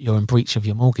in breach of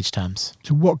your mortgage terms.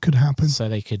 So what could happen? So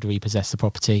they could repossess the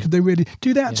property. Could they really?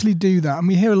 Do they actually do that? And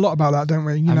we hear a lot about that, don't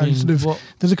we?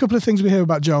 There's a couple of things we hear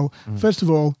about, Joel. First of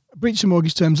all, breach of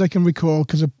mortgage terms, they can recall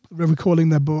because they're recalling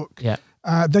their book.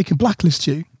 They can blacklist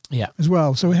you. As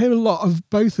well. So we hear a lot of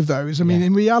both of those. I mean,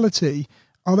 in reality,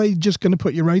 are they just going to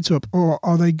put your rate up, or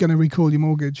are they going to recall your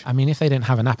mortgage? I mean, if they don't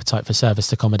have an appetite for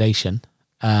serviced accommodation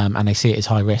and they see it as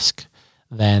high risk,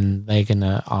 then they're going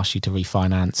to ask you to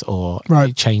refinance or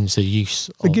change the use.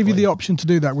 They give you the option to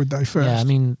do that, would they, first? Yeah, I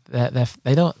mean, they're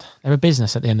a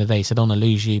business at the end of the day, so they don't want to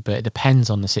lose you, but it depends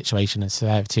on the situation and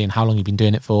severity and how long you've been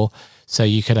doing it for. So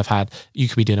you could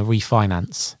be doing a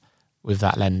refinance with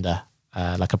that lender,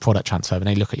 like a product transfer, when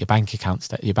they look at your bank accounts,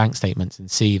 your bank statements,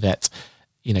 and see that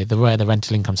where the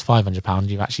rental income's £500,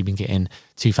 you've actually been getting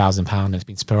 £2,000, and it's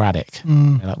been sporadic.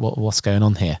 Like, what's going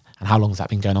on here, and how long has that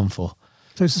been going on for?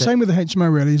 So it's the same with the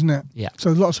HMO, really, isn't it? Yeah.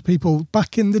 So lots of people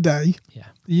back in the day,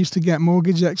 they used to get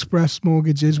Mortgage Express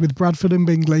mortgages with Bradford and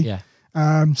Bingley,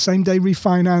 same day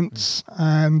refinance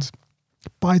and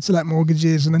buy-to-let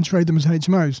mortgages, and then trade them as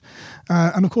HMOs.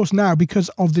 And of course now, because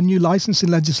of the new licensing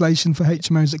legislation for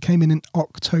HMOs that came in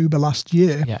October last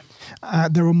year,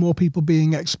 there are more people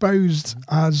being exposed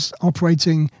as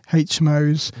operating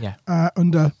HMOs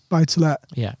under buy-to-let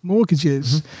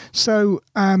mortgages. So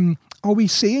are we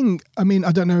seeing, I mean,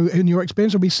 I don't know, in your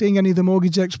experience, are we seeing any of the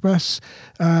Mortgage Express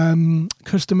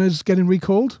customers getting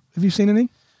recalled? Have you seen any?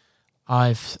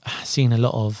 I've seen a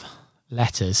lot of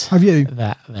letters. Have you?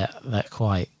 That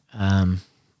quite.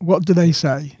 What do they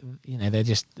say? They're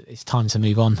just, it's time to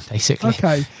move on, basically.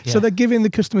 Okay, so they're giving the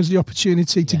customers the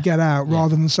opportunity to get out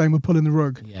rather than saying we're pulling the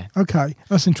rug. Okay,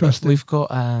 that's interesting. But we've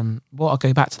got, I'll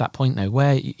go back to that point though,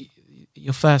 where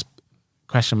your first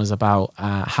question was about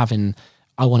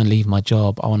I want to leave my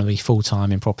job, I want to be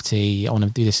full-time in property, I want to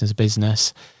do this as a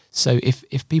business. So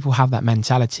if people have that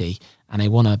mentality and they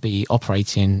want to be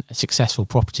operating a successful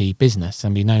property business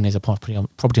and be known as a property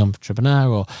entrepreneur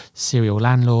or serial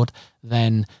landlord,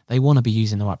 then they want to be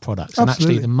using the right products. Absolutely. And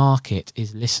actually the market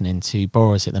is listening to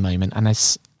borrowers at the moment, and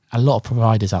there's a lot of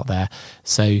providers out there.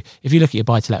 So if you look at your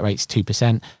buy-to-let rates,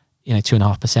 2%,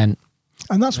 2.5%.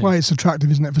 And that's why it's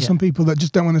attractive, isn't it? For some people that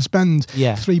just don't want to spend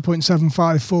 3.75,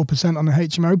 4% on a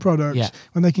HMO product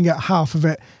when they can get half of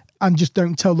it and just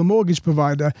don't tell the mortgage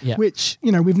provider, which,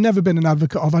 we've never been an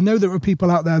advocate of. I know there are people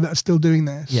out there that are still doing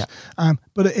this,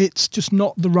 but it's just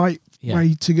not the right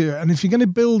way to do it. And if you're going to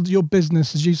build your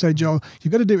business, as you say, Joel,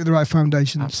 you've got to do it with the right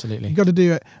foundations. Absolutely. You've got to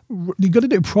do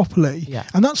it properly. Yeah.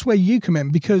 And that's where you come in,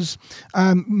 because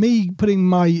me putting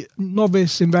my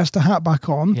novice investor hat back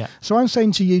on, so I'm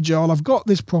saying to you, Joel, I've got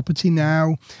this property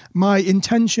now. My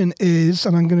intention is,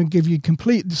 and I'm going to give you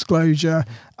complete disclosure,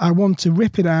 I want to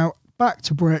rip it out, back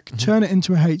to brick, turn it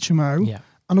into a HMO,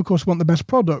 and of course want the best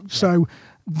product. So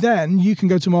then you can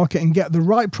go to market and get the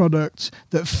right product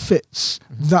that fits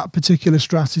that particular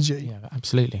strategy. Yeah,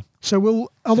 absolutely. So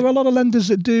are there a lot of lenders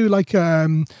that do like a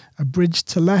bridge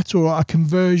to let or a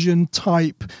conversion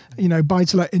type, buy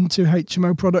to let into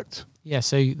HMO product? Yeah,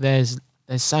 so there's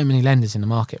so many lenders in the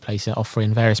marketplace that are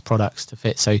offering various products to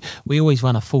fit. So we always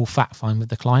run a full fact find with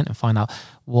the client and find out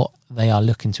what they are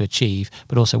looking to achieve,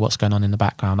 but also what's going on in the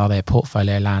background. Are they a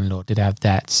portfolio landlord? Do they have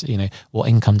debts? What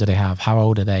income do they have? How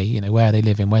old are they? Where are they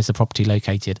living? Where's the property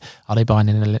located? Are they buying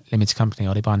in a limited company?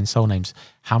 Are they buying in sole names?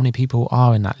 How many people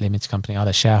are in that limited company? Are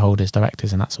there shareholders,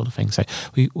 directors, and that sort of thing? So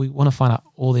we want to find out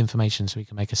all the information so we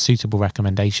can make a suitable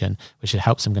recommendation, which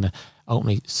helps them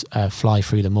ultimately fly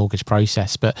through the mortgage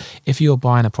process. But if you're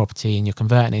buying a property and you're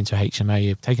converting it into a HMO,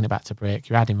 you're taking it back to brick,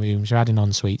 you're adding rooms, you're adding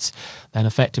en suites, then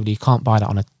effectively you can't buy that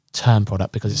on a term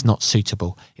product because it's not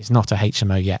suitable. It's not a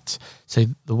HMO yet. So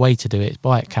the way to do it is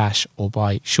buy it cash or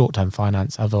buy short-term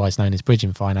finance, otherwise known as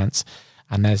bridging finance.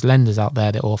 And there's lenders out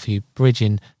there that offer you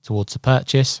bridging towards the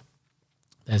purchase.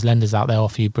 There's lenders out there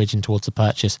offer you bridging towards the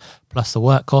purchase plus the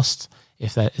work cost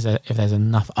if there's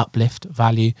enough uplift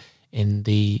value in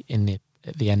the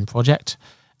end project.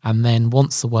 And then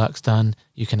once the work's done,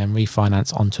 you can then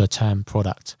refinance onto a term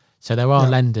product. So there are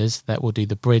lenders that will do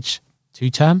the bridge to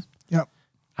term. Yep.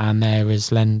 And there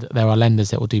are lenders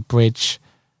that will do bridge,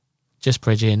 just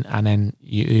bridging, and then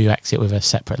you exit with a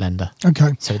separate lender.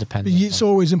 Okay. So it depends. It's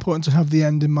always important to have the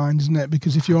end in mind, isn't it?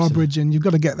 Because if you are bridging, you've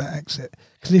got to get that exit.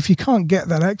 Because if you can't get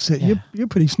that exit, you're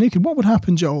pretty sneaky. What would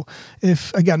happen, Joel,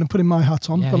 if, again, I'm putting my hat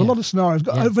on, got a lot of scenarios.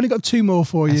 I've only got two more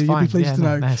for you. You'll be pleased to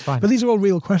know. No, it's fine. But these are all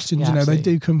real questions, they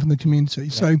do come from the community. Yeah.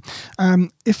 So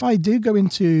if I do go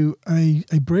into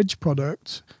a bridge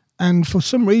product and for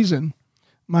some reason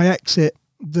my exit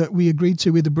that we agreed to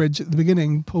with the bridge at the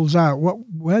beginning pulls out,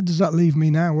 where does that leave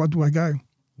me now? Where do I go?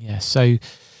 Yeah, so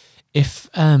if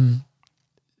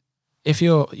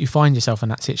you find yourself in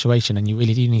that situation and you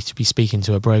really do need to be speaking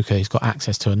to a broker who's got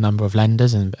access to a number of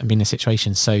lenders and be in a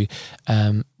situation, so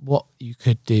what you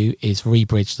could do is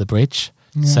rebridge the bridge,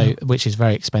 which is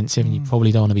very expensive and you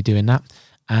probably don't want to be doing that.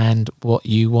 And what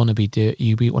you want to be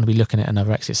want to be looking at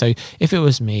another exit. So if it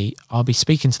was me, I'll be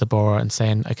speaking to the borrower and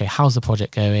saying, okay, how's the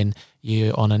project going?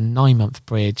 You're on a 9-month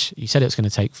bridge. You said it was going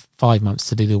to take 5 months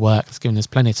to do the work. It's given us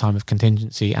plenty of time of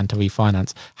contingency and to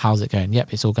refinance. How's it going?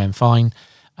 Yep, it's all going fine.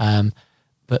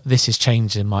 But this has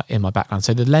changed in my background.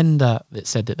 So the lender that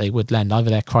said that they would lend, either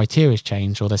their criteria has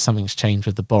changed or there's something's changed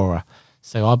with the borrower.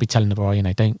 So I'll be telling the borrower,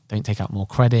 don't take out more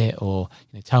credit, or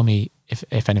tell me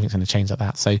if anything's going to change like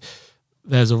that. So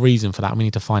there's a reason for that. We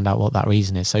need to find out what that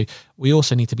reason is. So we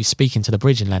also need to be speaking to the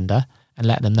bridging lender and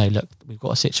let them know, look, we've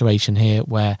got a situation here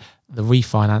where the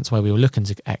refinance where we were looking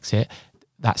to exit,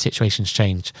 that situation's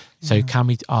changed. So can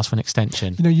we ask for an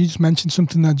extension? You just mentioned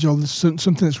something there, Joel,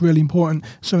 something that's really important.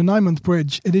 So a 9-month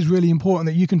bridge, it is really important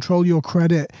that you control your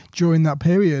credit during that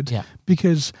period,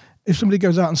 because if somebody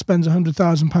goes out and spends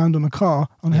 £100,000 on a car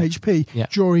on HP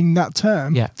during that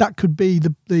term, that could be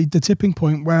the tipping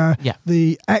point where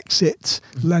the exit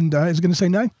lender is going to say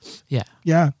no.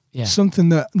 Yeah. Something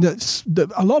that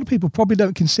a lot of people probably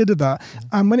don't consider that.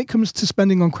 And when it comes to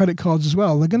spending on credit cards as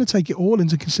well, they're going to take it all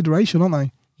into consideration, aren't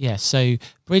they? Yeah, so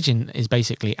bridging is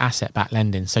basically asset-backed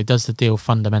lending. So does the deal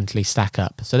fundamentally stack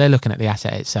up? So they're looking at the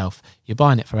asset itself. You're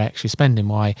buying it for X, you're spending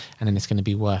Y, and then it's going to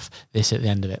be worth this at the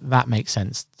end of it. That makes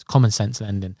sense. It's common sense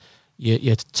lending.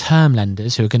 Your term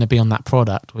lenders who are going to be on that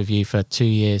product with you for 2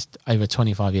 years, over a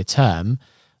 25-year term,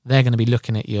 they're going to be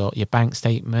looking at your bank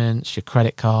statements, your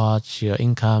credit cards, your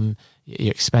income,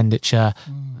 your expenditure.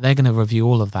 They're going to review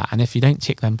all of that. And if you don't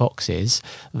tick them boxes,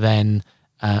 then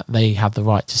they have the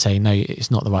right to say no,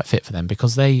 it's not the right fit for them,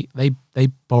 because they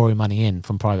borrow money in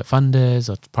from private funders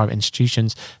or private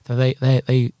institutions. So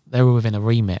they were within a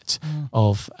remit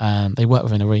of they work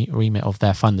within a remit of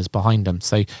their funders behind them.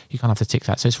 So you kind of have to tick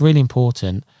that. So it's really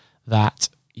important that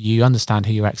you understand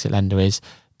who your exit lender is,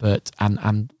 but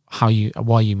and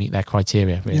why you meet their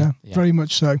criteria. Really. Yeah, very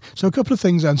much so. So a couple of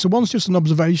things then. So one's just an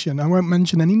observation. I won't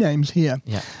mention any names here.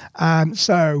 Yeah.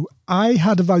 So I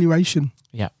had a valuation.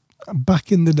 Yeah.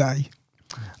 Back in the day,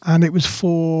 and it was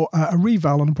for a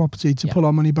reval on a property to pull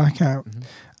our money back out.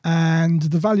 And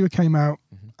the valuer came out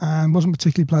and wasn't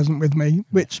particularly pleasant with me,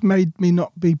 which made me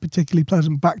not be particularly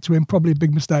pleasant back to him. Probably a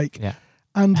big mistake. Yeah.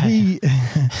 And he,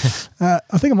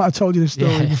 I think I might have told you this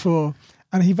story before.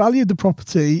 And he valued the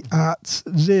property at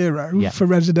 0 for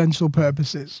residential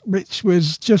purposes, which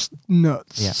was just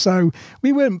nuts. Yeah. So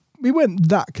we weren't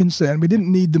that concerned. We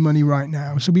didn't need the money right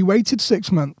now. So we waited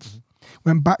 6 months.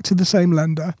 Went back to the same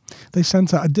lender. They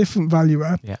sent out a different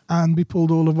valuer, and we pulled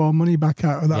all of our money back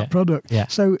out of that product. Yeah.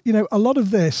 So, a lot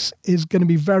of this is going to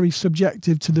be very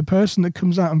subjective to the person that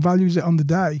comes out and values it on the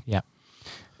day. Yeah.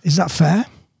 Is that fair?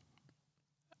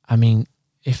 I mean,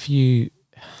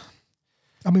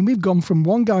 we've gone from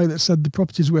one guy that said the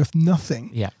property's worth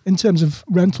nothing in terms of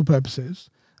rental purposes.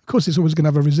 Of course, it's always going to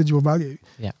have a residual value.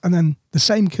 Yeah. And then the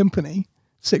same company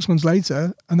 6 months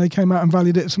later, and they came out and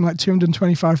valued it at something like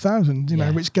 225,000,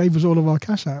 which gave us all of our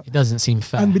cash out. It doesn't seem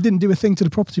fair. And we didn't do a thing to the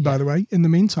property, by the way. In the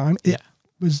meantime, it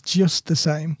was just the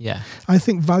same. Yeah. I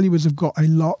think valuers have got a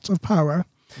lot of power.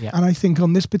 Yeah. And I think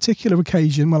on this particular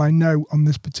occasion, I know on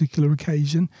this particular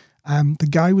occasion, the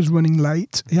guy was running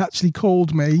late. He actually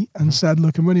called me and said,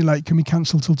 look, I'm running late. Can we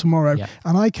cancel till tomorrow? Yeah.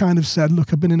 And I kind of said,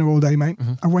 look, I've been in here all day, mate.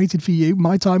 I waited for you.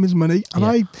 My time is money. And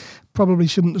I probably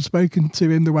shouldn't have spoken to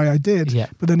him the way I did. Yeah.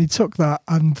 But then he took that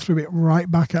and threw it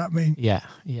right back at me. Yeah,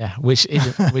 yeah. Which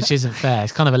isn't fair.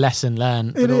 It's kind of a lesson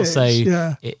learned. But also,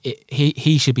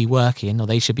 he should be working, or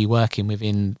they should be working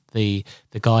within the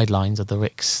guidelines of the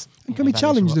RICS. And can we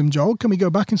challenge them, Joel? Can we go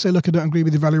back and say, look, I don't agree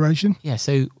with the valuation? Yeah,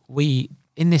 so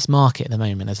in this market at the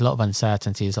moment, there's a lot of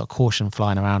uncertainty, there's a lot of caution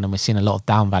flying around, and we're seeing a lot of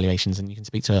down valuations, and you can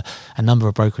speak to a number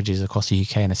of brokerages across the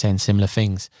UK and they're saying similar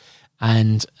things.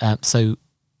 And so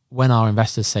when our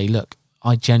investors say, look,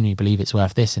 I genuinely believe it's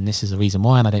worth this, and this is the reason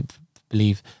why, and I don't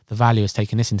believe the value has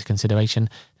taken this into consideration,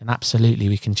 then absolutely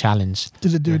we can challenge.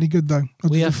 Does it do any good though? Or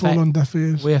does it fall on deaf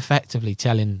ears? We're effectively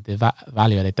telling the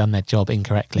valuer they've done their job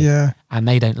incorrectly. Yeah. And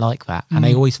they don't like that. And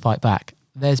they always fight back.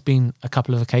 There's been a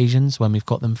couple of occasions when we've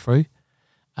got them through.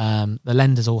 The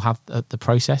lenders all have the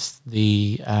process,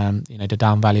 the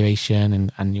down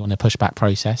valuation and you want to push back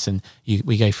process, and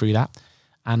we go through that.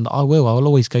 And I'll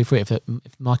always go through it if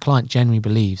my client genuinely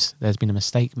believes there's been a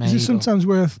mistake made. Is it sometimes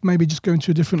worth maybe just going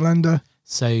to a different lender?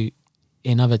 So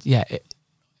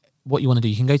what you want to do,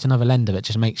 you can go to another lender, but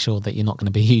just make sure that you're not going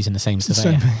to be using the same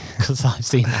surveyor, because I've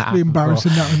seen that happen.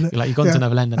 Embarrassing, that, isn't it? You've gone to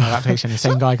another lender, no application, the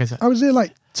same guy goes. I was there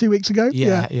like 2 weeks ago.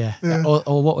 Yeah.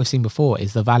 Or what we've seen before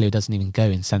is the valuer doesn't even go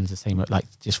and sends the same,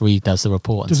 just redoes the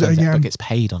report and sends it, but gets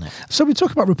paid on it. So we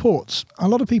talk about reports. A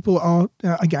lot of people are,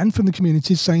 again, from the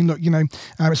community saying, look,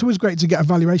 it's always great to get a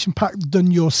valuation pack done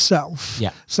yourself.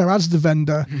 Yeah. So as the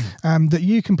vendor, that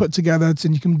you can put together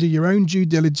and you can do your own due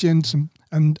diligence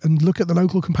and look at the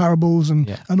local comparables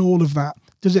and all of that.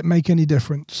 Does it make any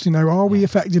difference? Are we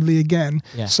effectively, again,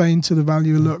 saying to the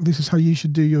valuer, look, this is how you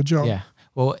should do your job? Yeah.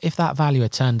 Well, if that valuer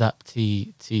turned up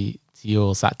to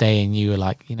yours that day and you were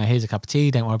like, here's a cup of tea,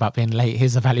 don't worry about being late,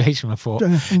 here's a valuation report.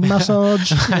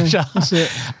 Massage. That's it.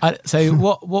 So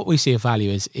what we see of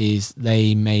valuers is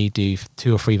they may do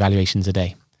 2 or 3 valuations a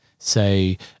day.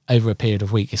 So over a period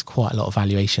of a week, it's quite a lot of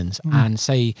valuations. And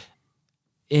say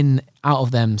out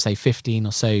of them, say 15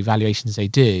 or so valuations they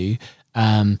do,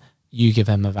 you give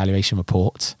them a valuation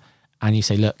report and you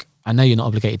say, look, I know you're not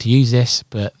obligated to use this,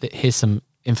 but here's some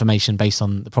information based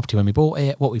on the property when we bought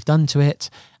it, what we've done to it,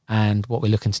 and what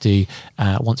we're looking to do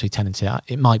once we tenant it.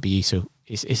 It might be useful.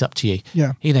 It's up to you.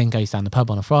 Yeah. He then goes down the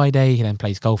pub on a Friday. He then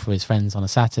plays golf with his friends on a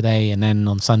Saturday, and then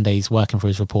on Sundays working for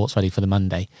his reports ready for the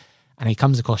Monday. And he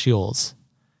comes across yours.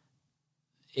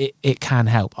 It can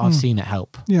help. I've seen it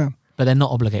help. Yeah. But they're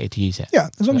not obligated to use it. Yeah,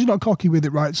 as long as you're not cocky with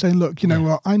it, right? Saying, look,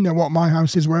 what, I know what my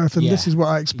house is worth, and this is what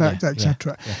I expect,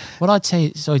 etc. Yeah. What I'd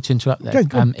say, sorry to interrupt there,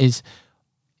 is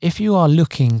if you are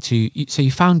looking to, so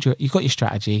you've got your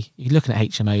strategy, you're looking at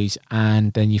HMOs,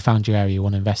 and then you found your area you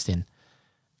want to invest in,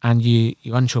 and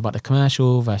you're unsure about the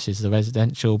commercial versus the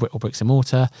residential or bricks and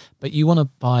mortar, but you want to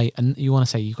buy, and you want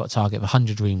to say you've got a target of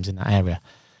 100 rooms in that area.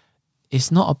 It's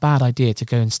not a bad idea to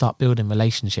go and start building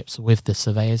relationships with the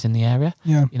surveyors in the area.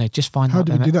 Yeah. Just find out. How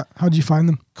do we do that? How do you find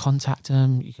them? Contact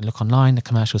them. You can look online, the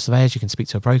commercial surveyors. You can speak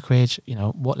to a brokerage.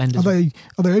 What lenders.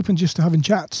 Are they open just to having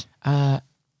chats? They're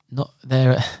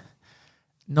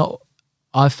not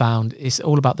I've found it's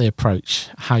all about the approach,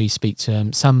 how you speak to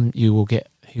them. Some you will get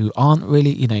who aren't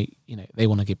really, they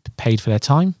want to get paid for their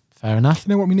time. Fair enough.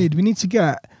 You know what we need? We need to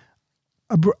get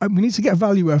a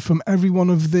valuer from every one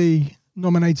of the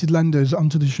nominated lenders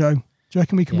onto the show. Do you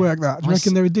reckon we could work that? Do you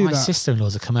reckon they would do that? My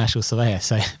sister-in-law's a commercial surveyor,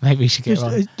 so maybe we should get her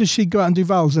on. Does she go out and do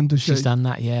vals then? She's done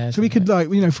that, yeah. So we could,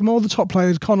 from all the top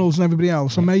players, Connells and everybody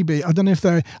else, or maybe I don't know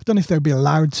if they'd be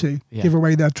allowed to give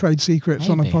away their trade secrets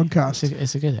on a podcast.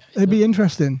 It's a good. It'd be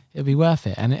interesting. It'd be worth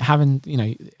it, and having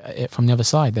it from the other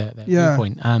side, their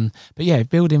viewpoint. But yeah,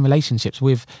 building relationships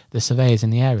with the surveyors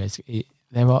in the areas.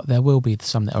 There will be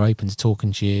some that are open to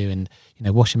talking to you, and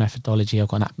what's your methodology? I've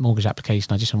got a mortgage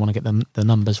application. I just want to get the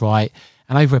numbers right,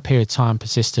 and over a period of time,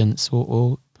 persistence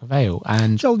will prevail.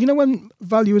 And Joel, when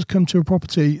valuers come to a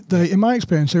property, in my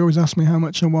experience, they always ask me how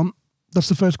much I want. That's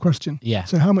the first question. Yeah.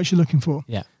 So how much are you looking for?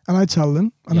 Yeah. And I tell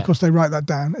them, and of course they write that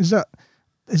down. Is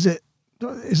it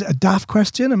a daft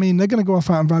question? I mean, they're going to go off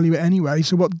out and value it anyway.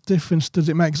 So what difference does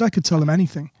it make? Because I could tell them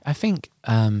anything. I think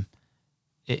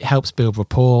it helps build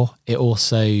rapport. It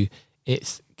also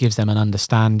gives them an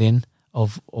understanding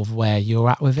of where you're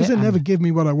at with it. Because they never give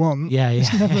me what I want. Yeah.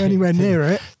 It's never anywhere near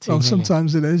it. Well,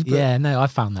 sometimes it is. But. Yeah, no, I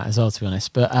found that as well, to be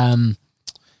honest. But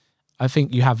I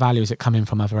think you have values that come in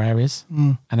from other areas,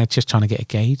 and they're just trying to get a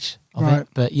gauge of it.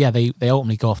 But yeah, they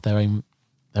ultimately go off their own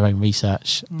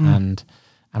research and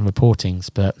reportings.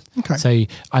 But so,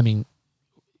 I mean,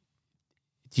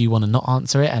 do you want to not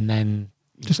answer it and then...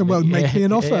 Just make me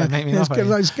an offer. Yeah, make me an offer.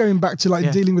 It's going back to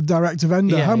dealing with direct to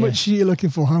vendor. Yeah, how much are you looking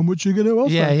for? How much are you going to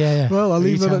offer? Yeah. Well, I'll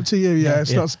leave that up to you. Yeah, it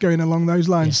starts going along those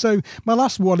lines. So my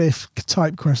last what if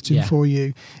type question for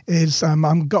you is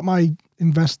I've got my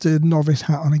investor novice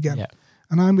hat on again. Yeah.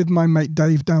 And I'm with my mate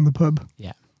Dave down the pub.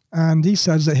 Yeah. And he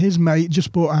says that his mate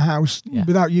just bought a house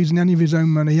without using any of his own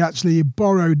money. He actually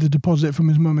borrowed the deposit from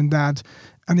his mum and dad,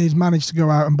 and he's managed to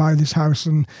go out and buy this house,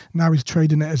 and now he's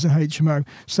trading it as a HMO.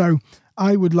 So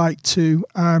I would like to,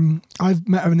 I've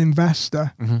met an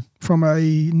investor from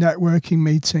a networking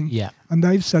meeting, and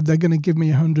they've said they're going to give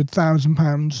me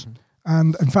 £100,000.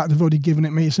 And in fact, they've already given it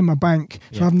me. It's in my bank.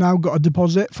 So I've now got a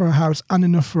deposit for a house and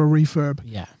enough for a refurb.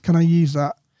 Yeah. Can I use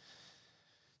that?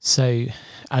 So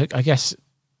I guess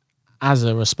as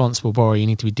a responsible borrower, you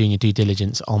need to be doing your due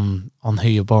diligence on who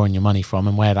you're borrowing your money from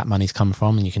and where that money's come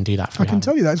from, and you can do that. I can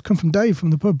tell you that it's come from Dave from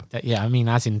the pub. Yeah, I mean,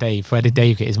 as in Dave, where did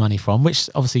Dave get his money from? Which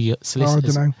obviously your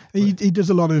solicitors... I don't know. He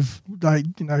does a lot of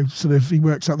he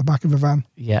works out the back of a van.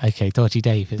 Yeah, okay, Dodgy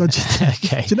Dave.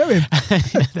 Okay, do you know him?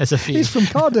 There's a few. He's from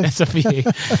Cardiff. There's a few.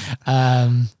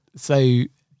 So,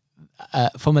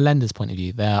 from a lender's point of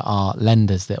view, there are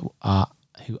lenders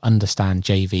who understand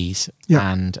JVs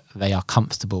and they are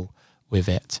comfortable with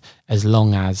it, as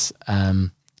long as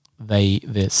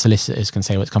the solicitors can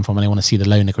say where it's come from and they want to see the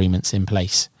loan agreements in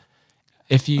place.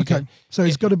 So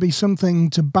it's got to be something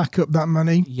to back up that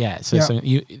money. Yeah. So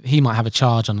he might have a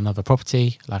charge on another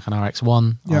property, like an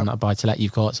RX1 on a buy to let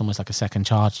you've got. It's almost like a second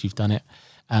charge. You've done it,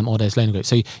 or there's loan agreements.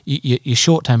 So your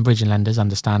short term bridging lenders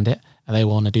understand it, and they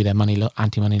want to do their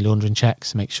anti-money laundering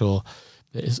checks, make sure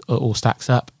that it all stacks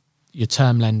up. Your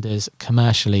term lenders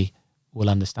commercially will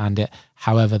understand it.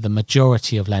 However, the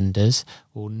majority of lenders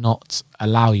will not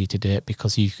allow you to do it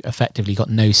because you've effectively got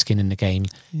no skin in the game.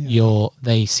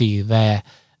 They see their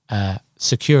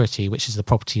security, which is the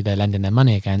property they're lending their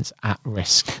money against, at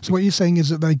risk. So what you're saying is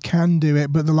that they can do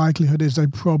it, but the likelihood is they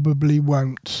probably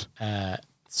won't.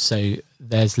 So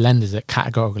there's lenders that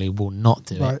categorically will not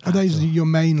do it. Are those your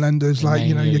main lenders,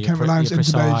 your Kent Reliance,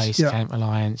 Precise, Kent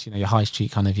Reliance, your high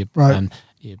street kind of your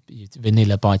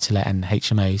vanilla buy-to-let and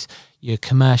HMOs? Your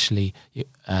commercially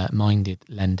minded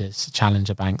lenders,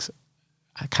 challenger banks,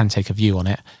 can take a view on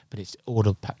it, but it's all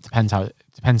depends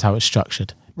how it's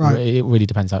structured. Right. It really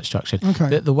depends how it's structured.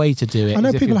 Okay. The way to do it. I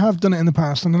know people have done it in the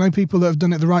past, and I know people that have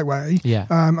done it the right way. Yeah.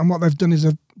 And what they've done is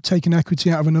they've taken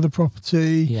equity out of another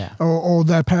property. Yeah. Or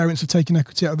their parents have taken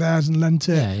equity out of theirs and lent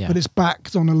it. Yeah. But it's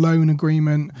backed on a loan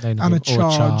agreement and a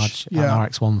charge. An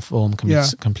RX1 form can be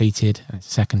completed, and it's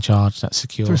a second charge that's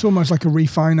secure. So it's almost like a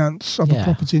refinance of a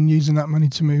property and using that money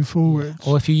to move forward.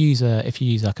 Or if you use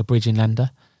like a bridging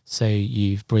lender. So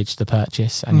you've bridged the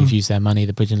purchase and you've used their money,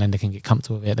 the bridging lender can get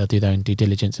comfortable with it. They'll do their own due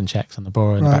diligence and checks on the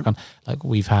borrower in the background. Like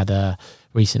we've had a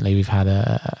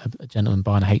gentleman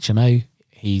buying a HMO.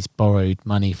 He's borrowed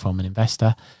money from an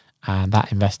investor, and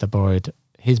that investor borrowed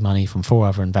his money from 4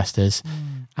 other investors,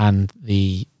 and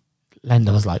the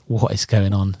lender was like, "What is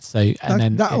going on?" So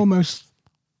that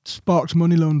sparks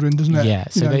money laundering, doesn't it? Yeah,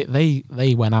 so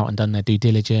they went out and done their due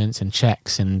diligence and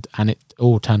checks, and it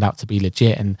all turned out to be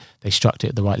legit, and they structured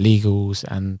it the right legals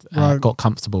and got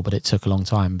comfortable, but it took a long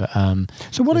time. But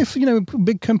so what if,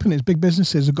 big companies, big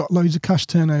businesses have got loads of cash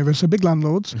turnover, so big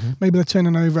landlords, maybe they're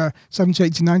turning over 70,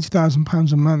 80, 90,000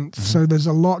 pounds a month, so there's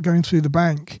a lot going through the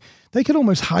bank. They could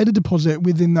almost hide a deposit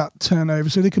within that turnover,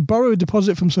 so they could borrow a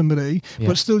deposit from somebody,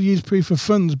 but still use proof of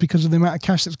funds because of the amount of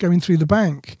cash that's going through the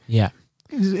bank. Yeah.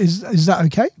 Is that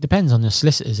okay? Depends on the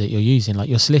solicitors that you're using. Like,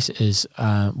 your solicitors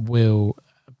will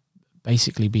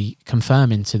basically be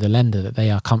confirming to the lender that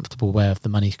they are comfortable where the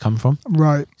money's come from.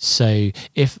 Right. So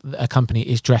if a company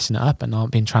is dressing it up and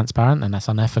aren't being transparent, and that's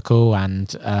unethical, and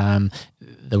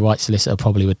the right solicitor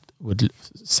probably would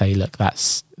say, look,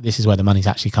 this is where the money's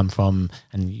actually come from,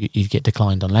 and you get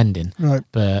declined on lending. Right.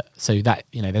 But so that,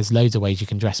 there's loads of ways you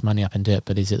can dress money up and do it,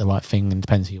 but is it the right thing? And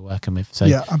depends who you're working with. So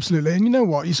yeah, absolutely. And you know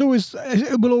what?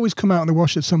 It will always come out in the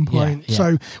wash at some point. Yeah.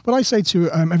 So what I say to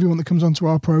everyone that comes onto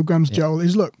our programs, Joel,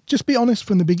 is look, just be honest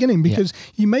from the beginning, because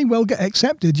you may well get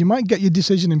accepted. You might get your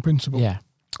decision in principle. Yeah.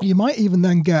 You might even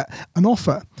then get an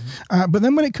offer. But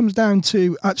then when it comes down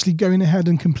to actually going ahead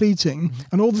and completing,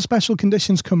 and all the special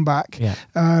conditions come back,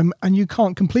 and you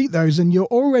can't complete those, and you're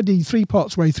already 3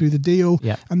 parts way through the deal,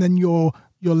 and then your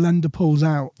lender pulls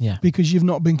out because you've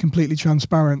not been completely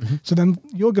transparent. So then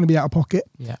you're going to be out of pocket,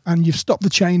 and you've stopped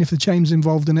the chain if the chain's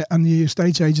involved in it, and the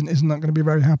estate agent is not going to be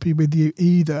very happy with you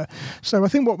either. So I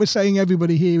think what we're saying,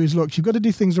 everybody here, is look, you've got to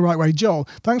do things the right way. Joel,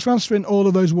 thanks for answering all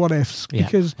of those what ifs,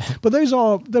 because but those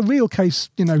are the real case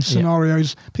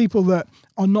scenarios. People that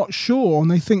are not sure and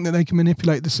they think that they can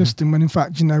manipulate the system, when in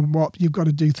fact, you've got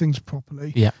to do things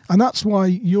properly. And that's why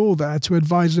you're there to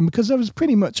advise them, because there is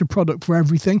pretty much a product for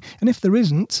everything, and if there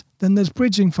isn't, then there's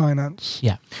bridging finance.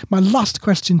 My last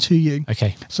question to you.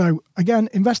 Okay. So again,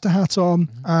 investor hat on.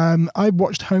 I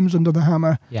watched Homes Under the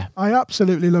Hammer. I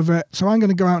absolutely love it. So I'm going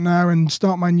to go out now and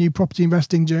start my new property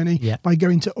investing journey by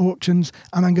going to auctions,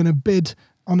 and I'm going to bid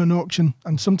on an auction.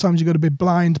 And sometimes you've got to bid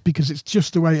blind because it's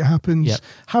just the way it happens.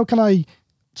 How can I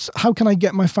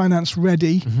get my finance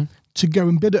ready to go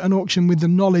and bid at an auction with the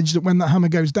knowledge that when that hammer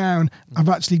goes down, I've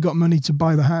actually got money to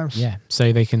buy the house? Yeah,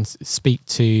 so they can speak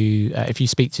to, if you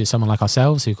speak to someone like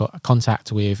ourselves who've got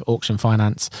contact with auction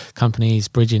finance companies,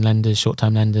 bridging lenders,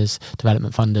 short-term lenders,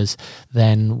 development funders,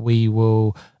 then we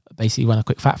will basically run a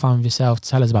quick fact find with yourself,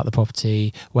 tell us about the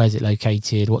property, where's it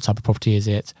located, what type of property is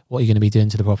it, what are you going to be doing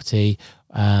to the property,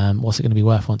 what's it going to be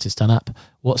worth once it's done up,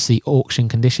 what's the auction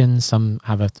conditions. Some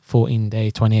have a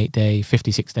 14-day, 28-day,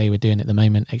 56-day, we're doing at the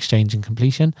moment, exchange and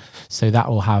completion, so that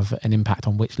will have an impact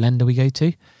on which lender we go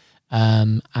to,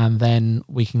 and then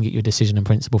we can get you a decision in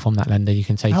principle from that lender. You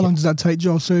can take How long does that take,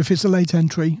 Joel? So if it's a late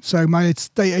entry, so my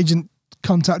estate agent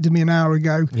contacted me an hour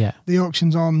ago, the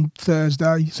auction's on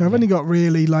Thursday, so I've only got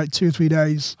really like 2 or 3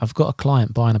 days. I've got a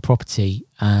client buying a property,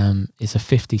 it's a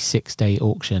 56-day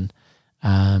auction,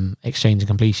 exchange and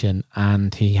completion,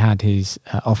 and he had his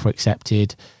offer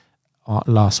accepted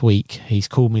last week. He's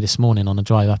called me this morning on a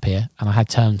drive up here, and I had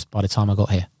terms by the time I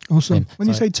got here. Awesome. When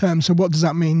you say terms, so what does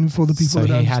that mean for the people that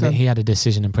don't understand? He had a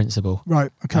decision in principle.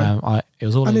 Right, okay. It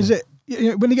was all. And is it,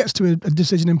 when he gets to a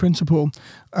decision in principle,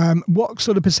 what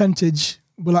sort of percentage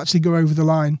will actually go over the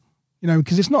line?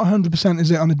 Because it's not 100%,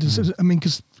 is it, on a decision? I mean,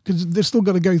 because they've still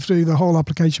got to go through the whole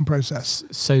application process.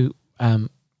 So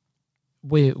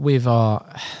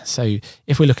so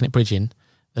if we're looking at bridging,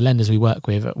 the lenders we work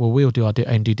with, we'll do our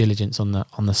own due diligence on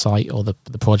the site or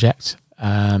the project.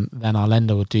 Then our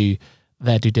lender will do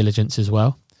their due diligence as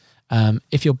well.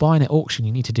 If you're buying at auction,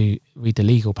 you need to read the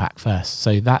legal pack first.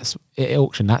 So that's at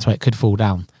auction. That's where it could fall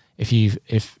down. If you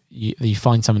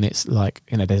find something that's like,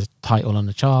 there's a title on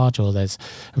the charge, or there's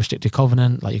a restricted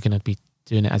covenant, like you're going to be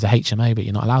doing it as a HMO, but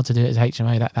you're not allowed to do it as a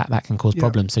HMO, that can cause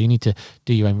problems. So you need to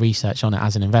do your own research on it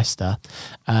as an investor.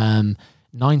 9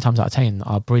 times out of 10,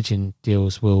 our bridging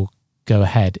deals will go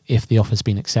ahead if the offer's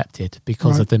been accepted,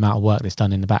 because of the amount of work that's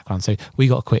done in the background. So we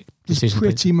got a quick decision.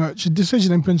 Pretty much a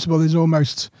decision in principle is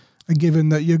almost a given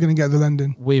that you're going to get the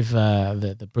lending. With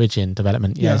the bridging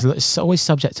development, it's always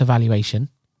subject to valuation.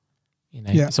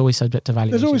 It's always subject to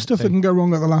valuation. There's always stuff that can go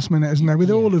wrong at the last minute, isn't there?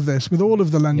 With all of this, with all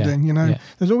of the lending,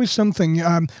 there's always something.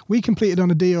 We completed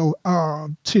on a deal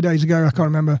 2 days ago, I can't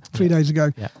remember, 3 days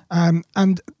ago,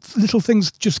 and little things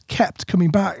just kept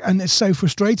coming back, and it's so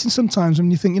frustrating sometimes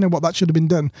when you think, that should have been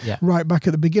done right back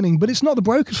at the beginning. But it's not the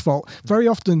broker's fault. Very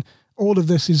often, all of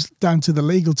this is down to the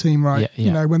legal team, right?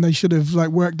 You know, when they should have like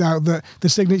worked out that the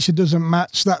signature doesn't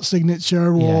match that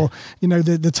signature, or you know,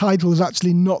 the title is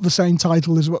actually not the same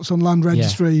title as what's on land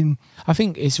registry. And I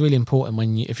think it's really important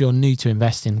if you're new to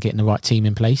investing, getting the right team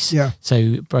in place.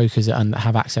 So brokers that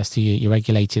have access to your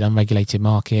regulated, unregulated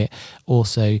market,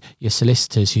 also your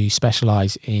solicitors who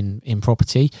specialise in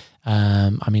property.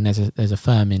 I mean, there's a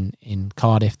firm in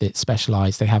Cardiff that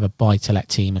specialise. They have a buy-to-let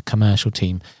team, a commercial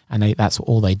team, and that's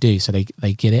all they do. So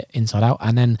they get it inside out.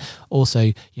 And then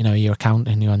also, you know, your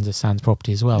accountant who understands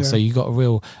property as well. So you've got a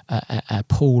real a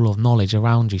pool of knowledge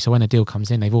around you. So when a deal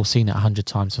comes in, they've all seen it 100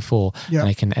 times before, and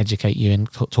they can educate you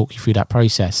and talk you through that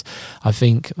process. I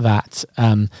think that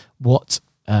what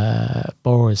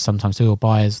borrowers sometimes do, or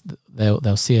buyers,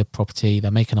 they'll see a property,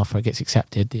 they'll make an offer, it gets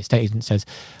accepted, the estate agent says,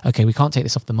 okay, we can't take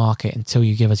this off the market until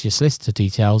you give us your solicitor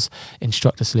details.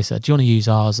 Instruct the solicitor, do you want to use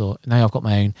ours, or no, I've got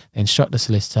my own. They instruct the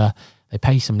solicitor, they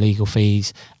pay some legal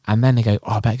fees, and then they go,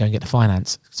 oh, I better go and get the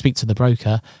finance. Speak to the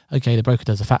broker. Okay, the broker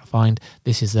does a fact find,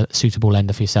 this is the suitable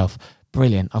lender for yourself.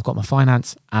 Brilliant, I've got my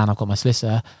finance and I've got my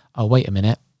solicitor. Oh, wait a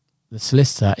minute, the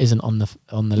solicitor isn't on the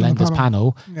lender's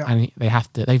panel, and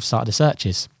they've started the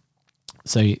searches.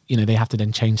 So, you know, they have to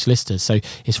then change solicitors. So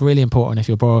it's really important, if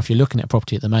you're a borrower, if you're looking at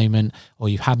property at the moment, or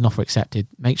you've had an offer accepted,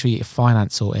 make sure you get your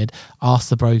finance sorted. Ask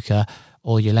the broker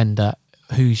or your lender,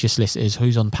 who's your solicitors,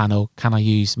 who's on panel, can I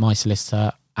use my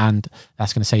solicitor? And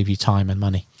that's going to save you time and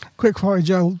money. Quick fire,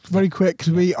 Joel, very quick,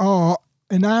 because we are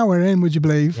an hour in, would you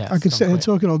believe? I could sit here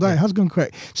talking all day. It has gone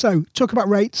quick. So talk about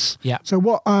rates. So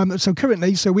what? So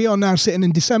currently, we are now sitting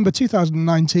in December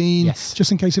 2019. Just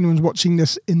in case anyone's watching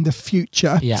this in the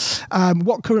future.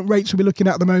 What current rates are we looking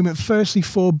at the moment? Firstly,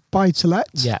 for buy-to-let.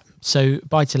 So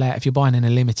buy-to-let, if you're buying in a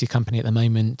limited company at the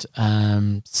moment,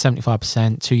 75%,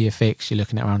 2-year fix, you're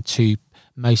looking at around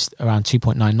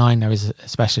 2.99. There is a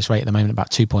specialist rate at the moment, about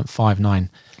 2.59.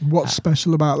 What's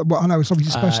special about it? I know it's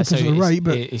obviously special because of the rate,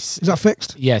 but is that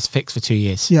fixed? Yeah, it's fixed for 2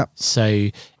 years. So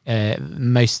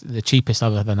the cheapest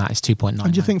other than that is 2.9.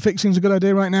 And do you think fixing's a good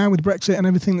idea right now with Brexit and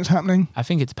everything that's happening? I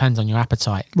think it depends on your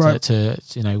appetite. To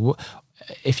you know,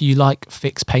 if you like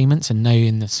fixed payments and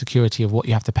knowing the security of what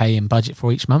you have to pay in budget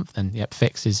for each month, then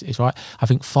fixed is right. I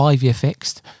think 5-year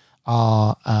fixed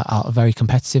are very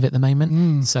competitive at the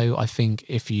moment. So I think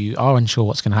if you are unsure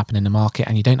what's going to happen in the market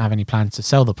and you don't have any plans to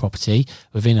sell the property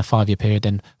within a 5-year period,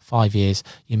 then 5 years,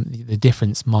 the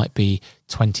difference might be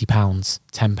 £20,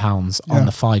 £10 on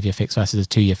the 5-year fix versus a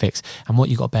 2-year fix. And what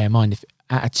you've got to bear in mind, if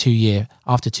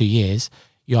after 2 years,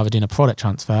 you're either doing a product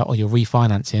transfer or you're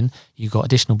refinancing, you've got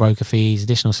additional broker fees,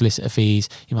 additional solicitor fees,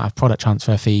 you might have product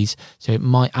transfer fees. So it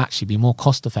might actually be more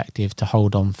cost effective to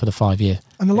hold on for the 5 year.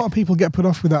 And a lot of people get put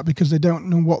off with that because they don't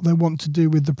know what they want to do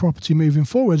with the property moving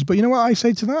forwards. But you know what I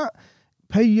say to that?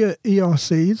 Pay your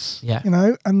ERCs, you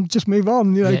know, and just move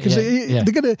on, you know, because they're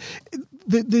going to...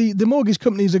 The mortgage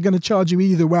companies are going to charge you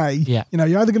either way. You know,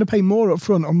 you're either going to pay more up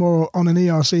front or more on an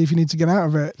ERC if you need to get out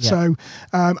of it. So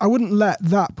I wouldn't let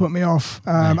that put me off.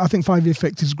 I think 5-year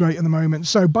fix is great at the moment.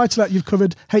 So buy-to-let you've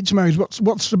covered. HMOs,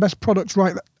 what's the best products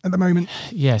right at the moment?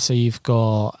 So you've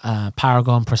got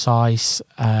Paragon, Precise,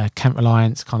 Kent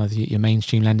Reliance, kind of your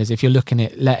mainstream lenders. If you're looking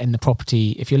at letting the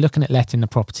property,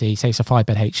 say it's a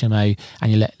 5-bed HMO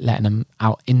and you're letting them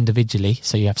out individually,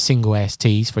 so you have single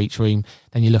ASTs for each room,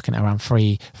 then you're looking at around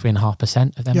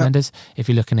 3.5% of them lenders. If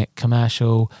you're looking at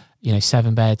commercial, you know,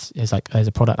 7 beds, there's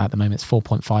a product at the moment, it's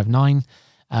 4.59.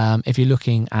 If you're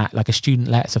looking at like a student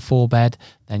let, it's a 4-bed,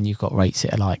 then you've got rates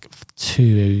at like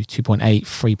 2.8,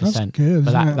 3%. That's good,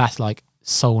 but that's like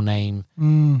sole name,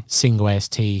 single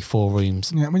AST, 4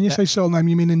 rooms. When you say sole name,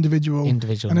 you mean individual.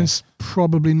 And it's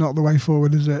probably not the way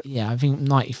forward, is it? I think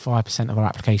 95% of our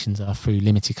applications are through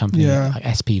limited company, like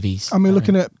SPVs. And we're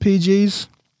looking at PGs.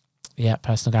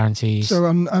 Personal guarantees. So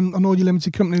on all your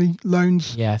limited company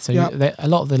loans. So a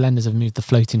lot of the lenders have moved the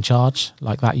floating charge,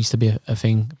 like that used to be a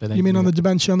thing. But you mean on the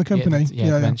debenture on the company?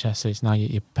 Debenture. So it's now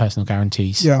your personal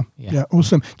guarantees.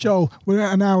 Awesome. Joel, we're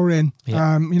at an hour in. You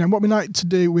know, what we like to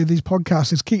do with these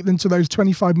podcasts is keep them to those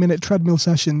 25-minute treadmill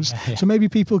sessions. So maybe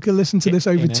people can listen to this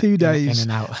over 2 days. In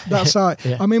and out. That's right.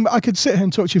 I mean, I could sit here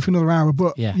and talk to you for another hour,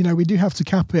 but you know, we do have to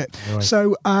cap it. Right.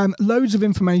 So loads of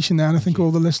information there, and I think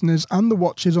all the listeners and the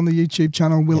watchers on the YouTube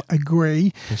channel will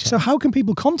agree. So how can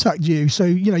people contact you? So,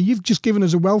 you know, you've just given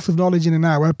us a wealth of knowledge in an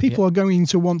hour. People are going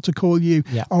to want to call you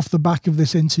off the back of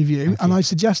this interview. And I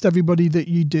suggest everybody that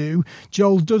you do.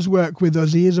 Joel does work with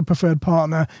us. He is a preferred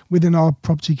partner within our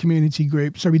property community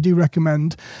group. So we do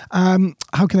recommend.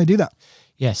 How can I do that?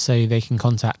 So they can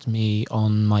contact me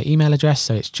on my email address.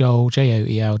 So it's Joel,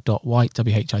 joel.white,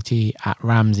 WHIT,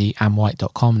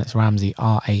 @ramsayandwhite.com. That's Ramsay,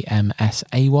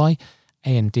 RAMSAY.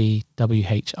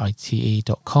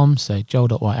 ANDWHITE.com. So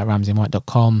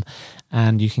joel.white@ramsayandwhite.com.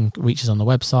 And you can reach us on the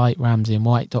website,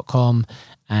 ramsayandwhite.com.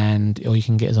 Or you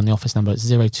can get us on the office number at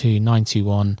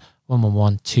 02921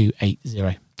 111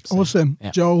 280. So, awesome.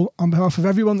 yeah. Joel, on behalf of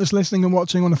everyone that's listening and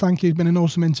watching, I want to thank you. It's been an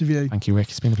awesome interview. Thank you, Rick.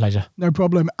 It's been a pleasure. No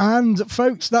problem. And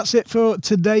folks, that's it for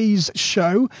today's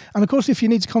show. And of course, if you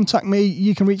need to contact me,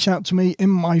 you can reach out to me in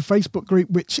my Facebook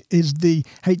group, which is the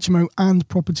HMO and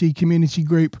Property Community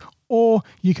Group, or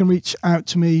you can reach out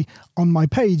to me on my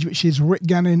page, which is Rick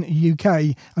Gannon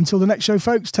UK. Until the next show,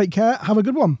 folks, take care. Have a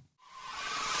good one.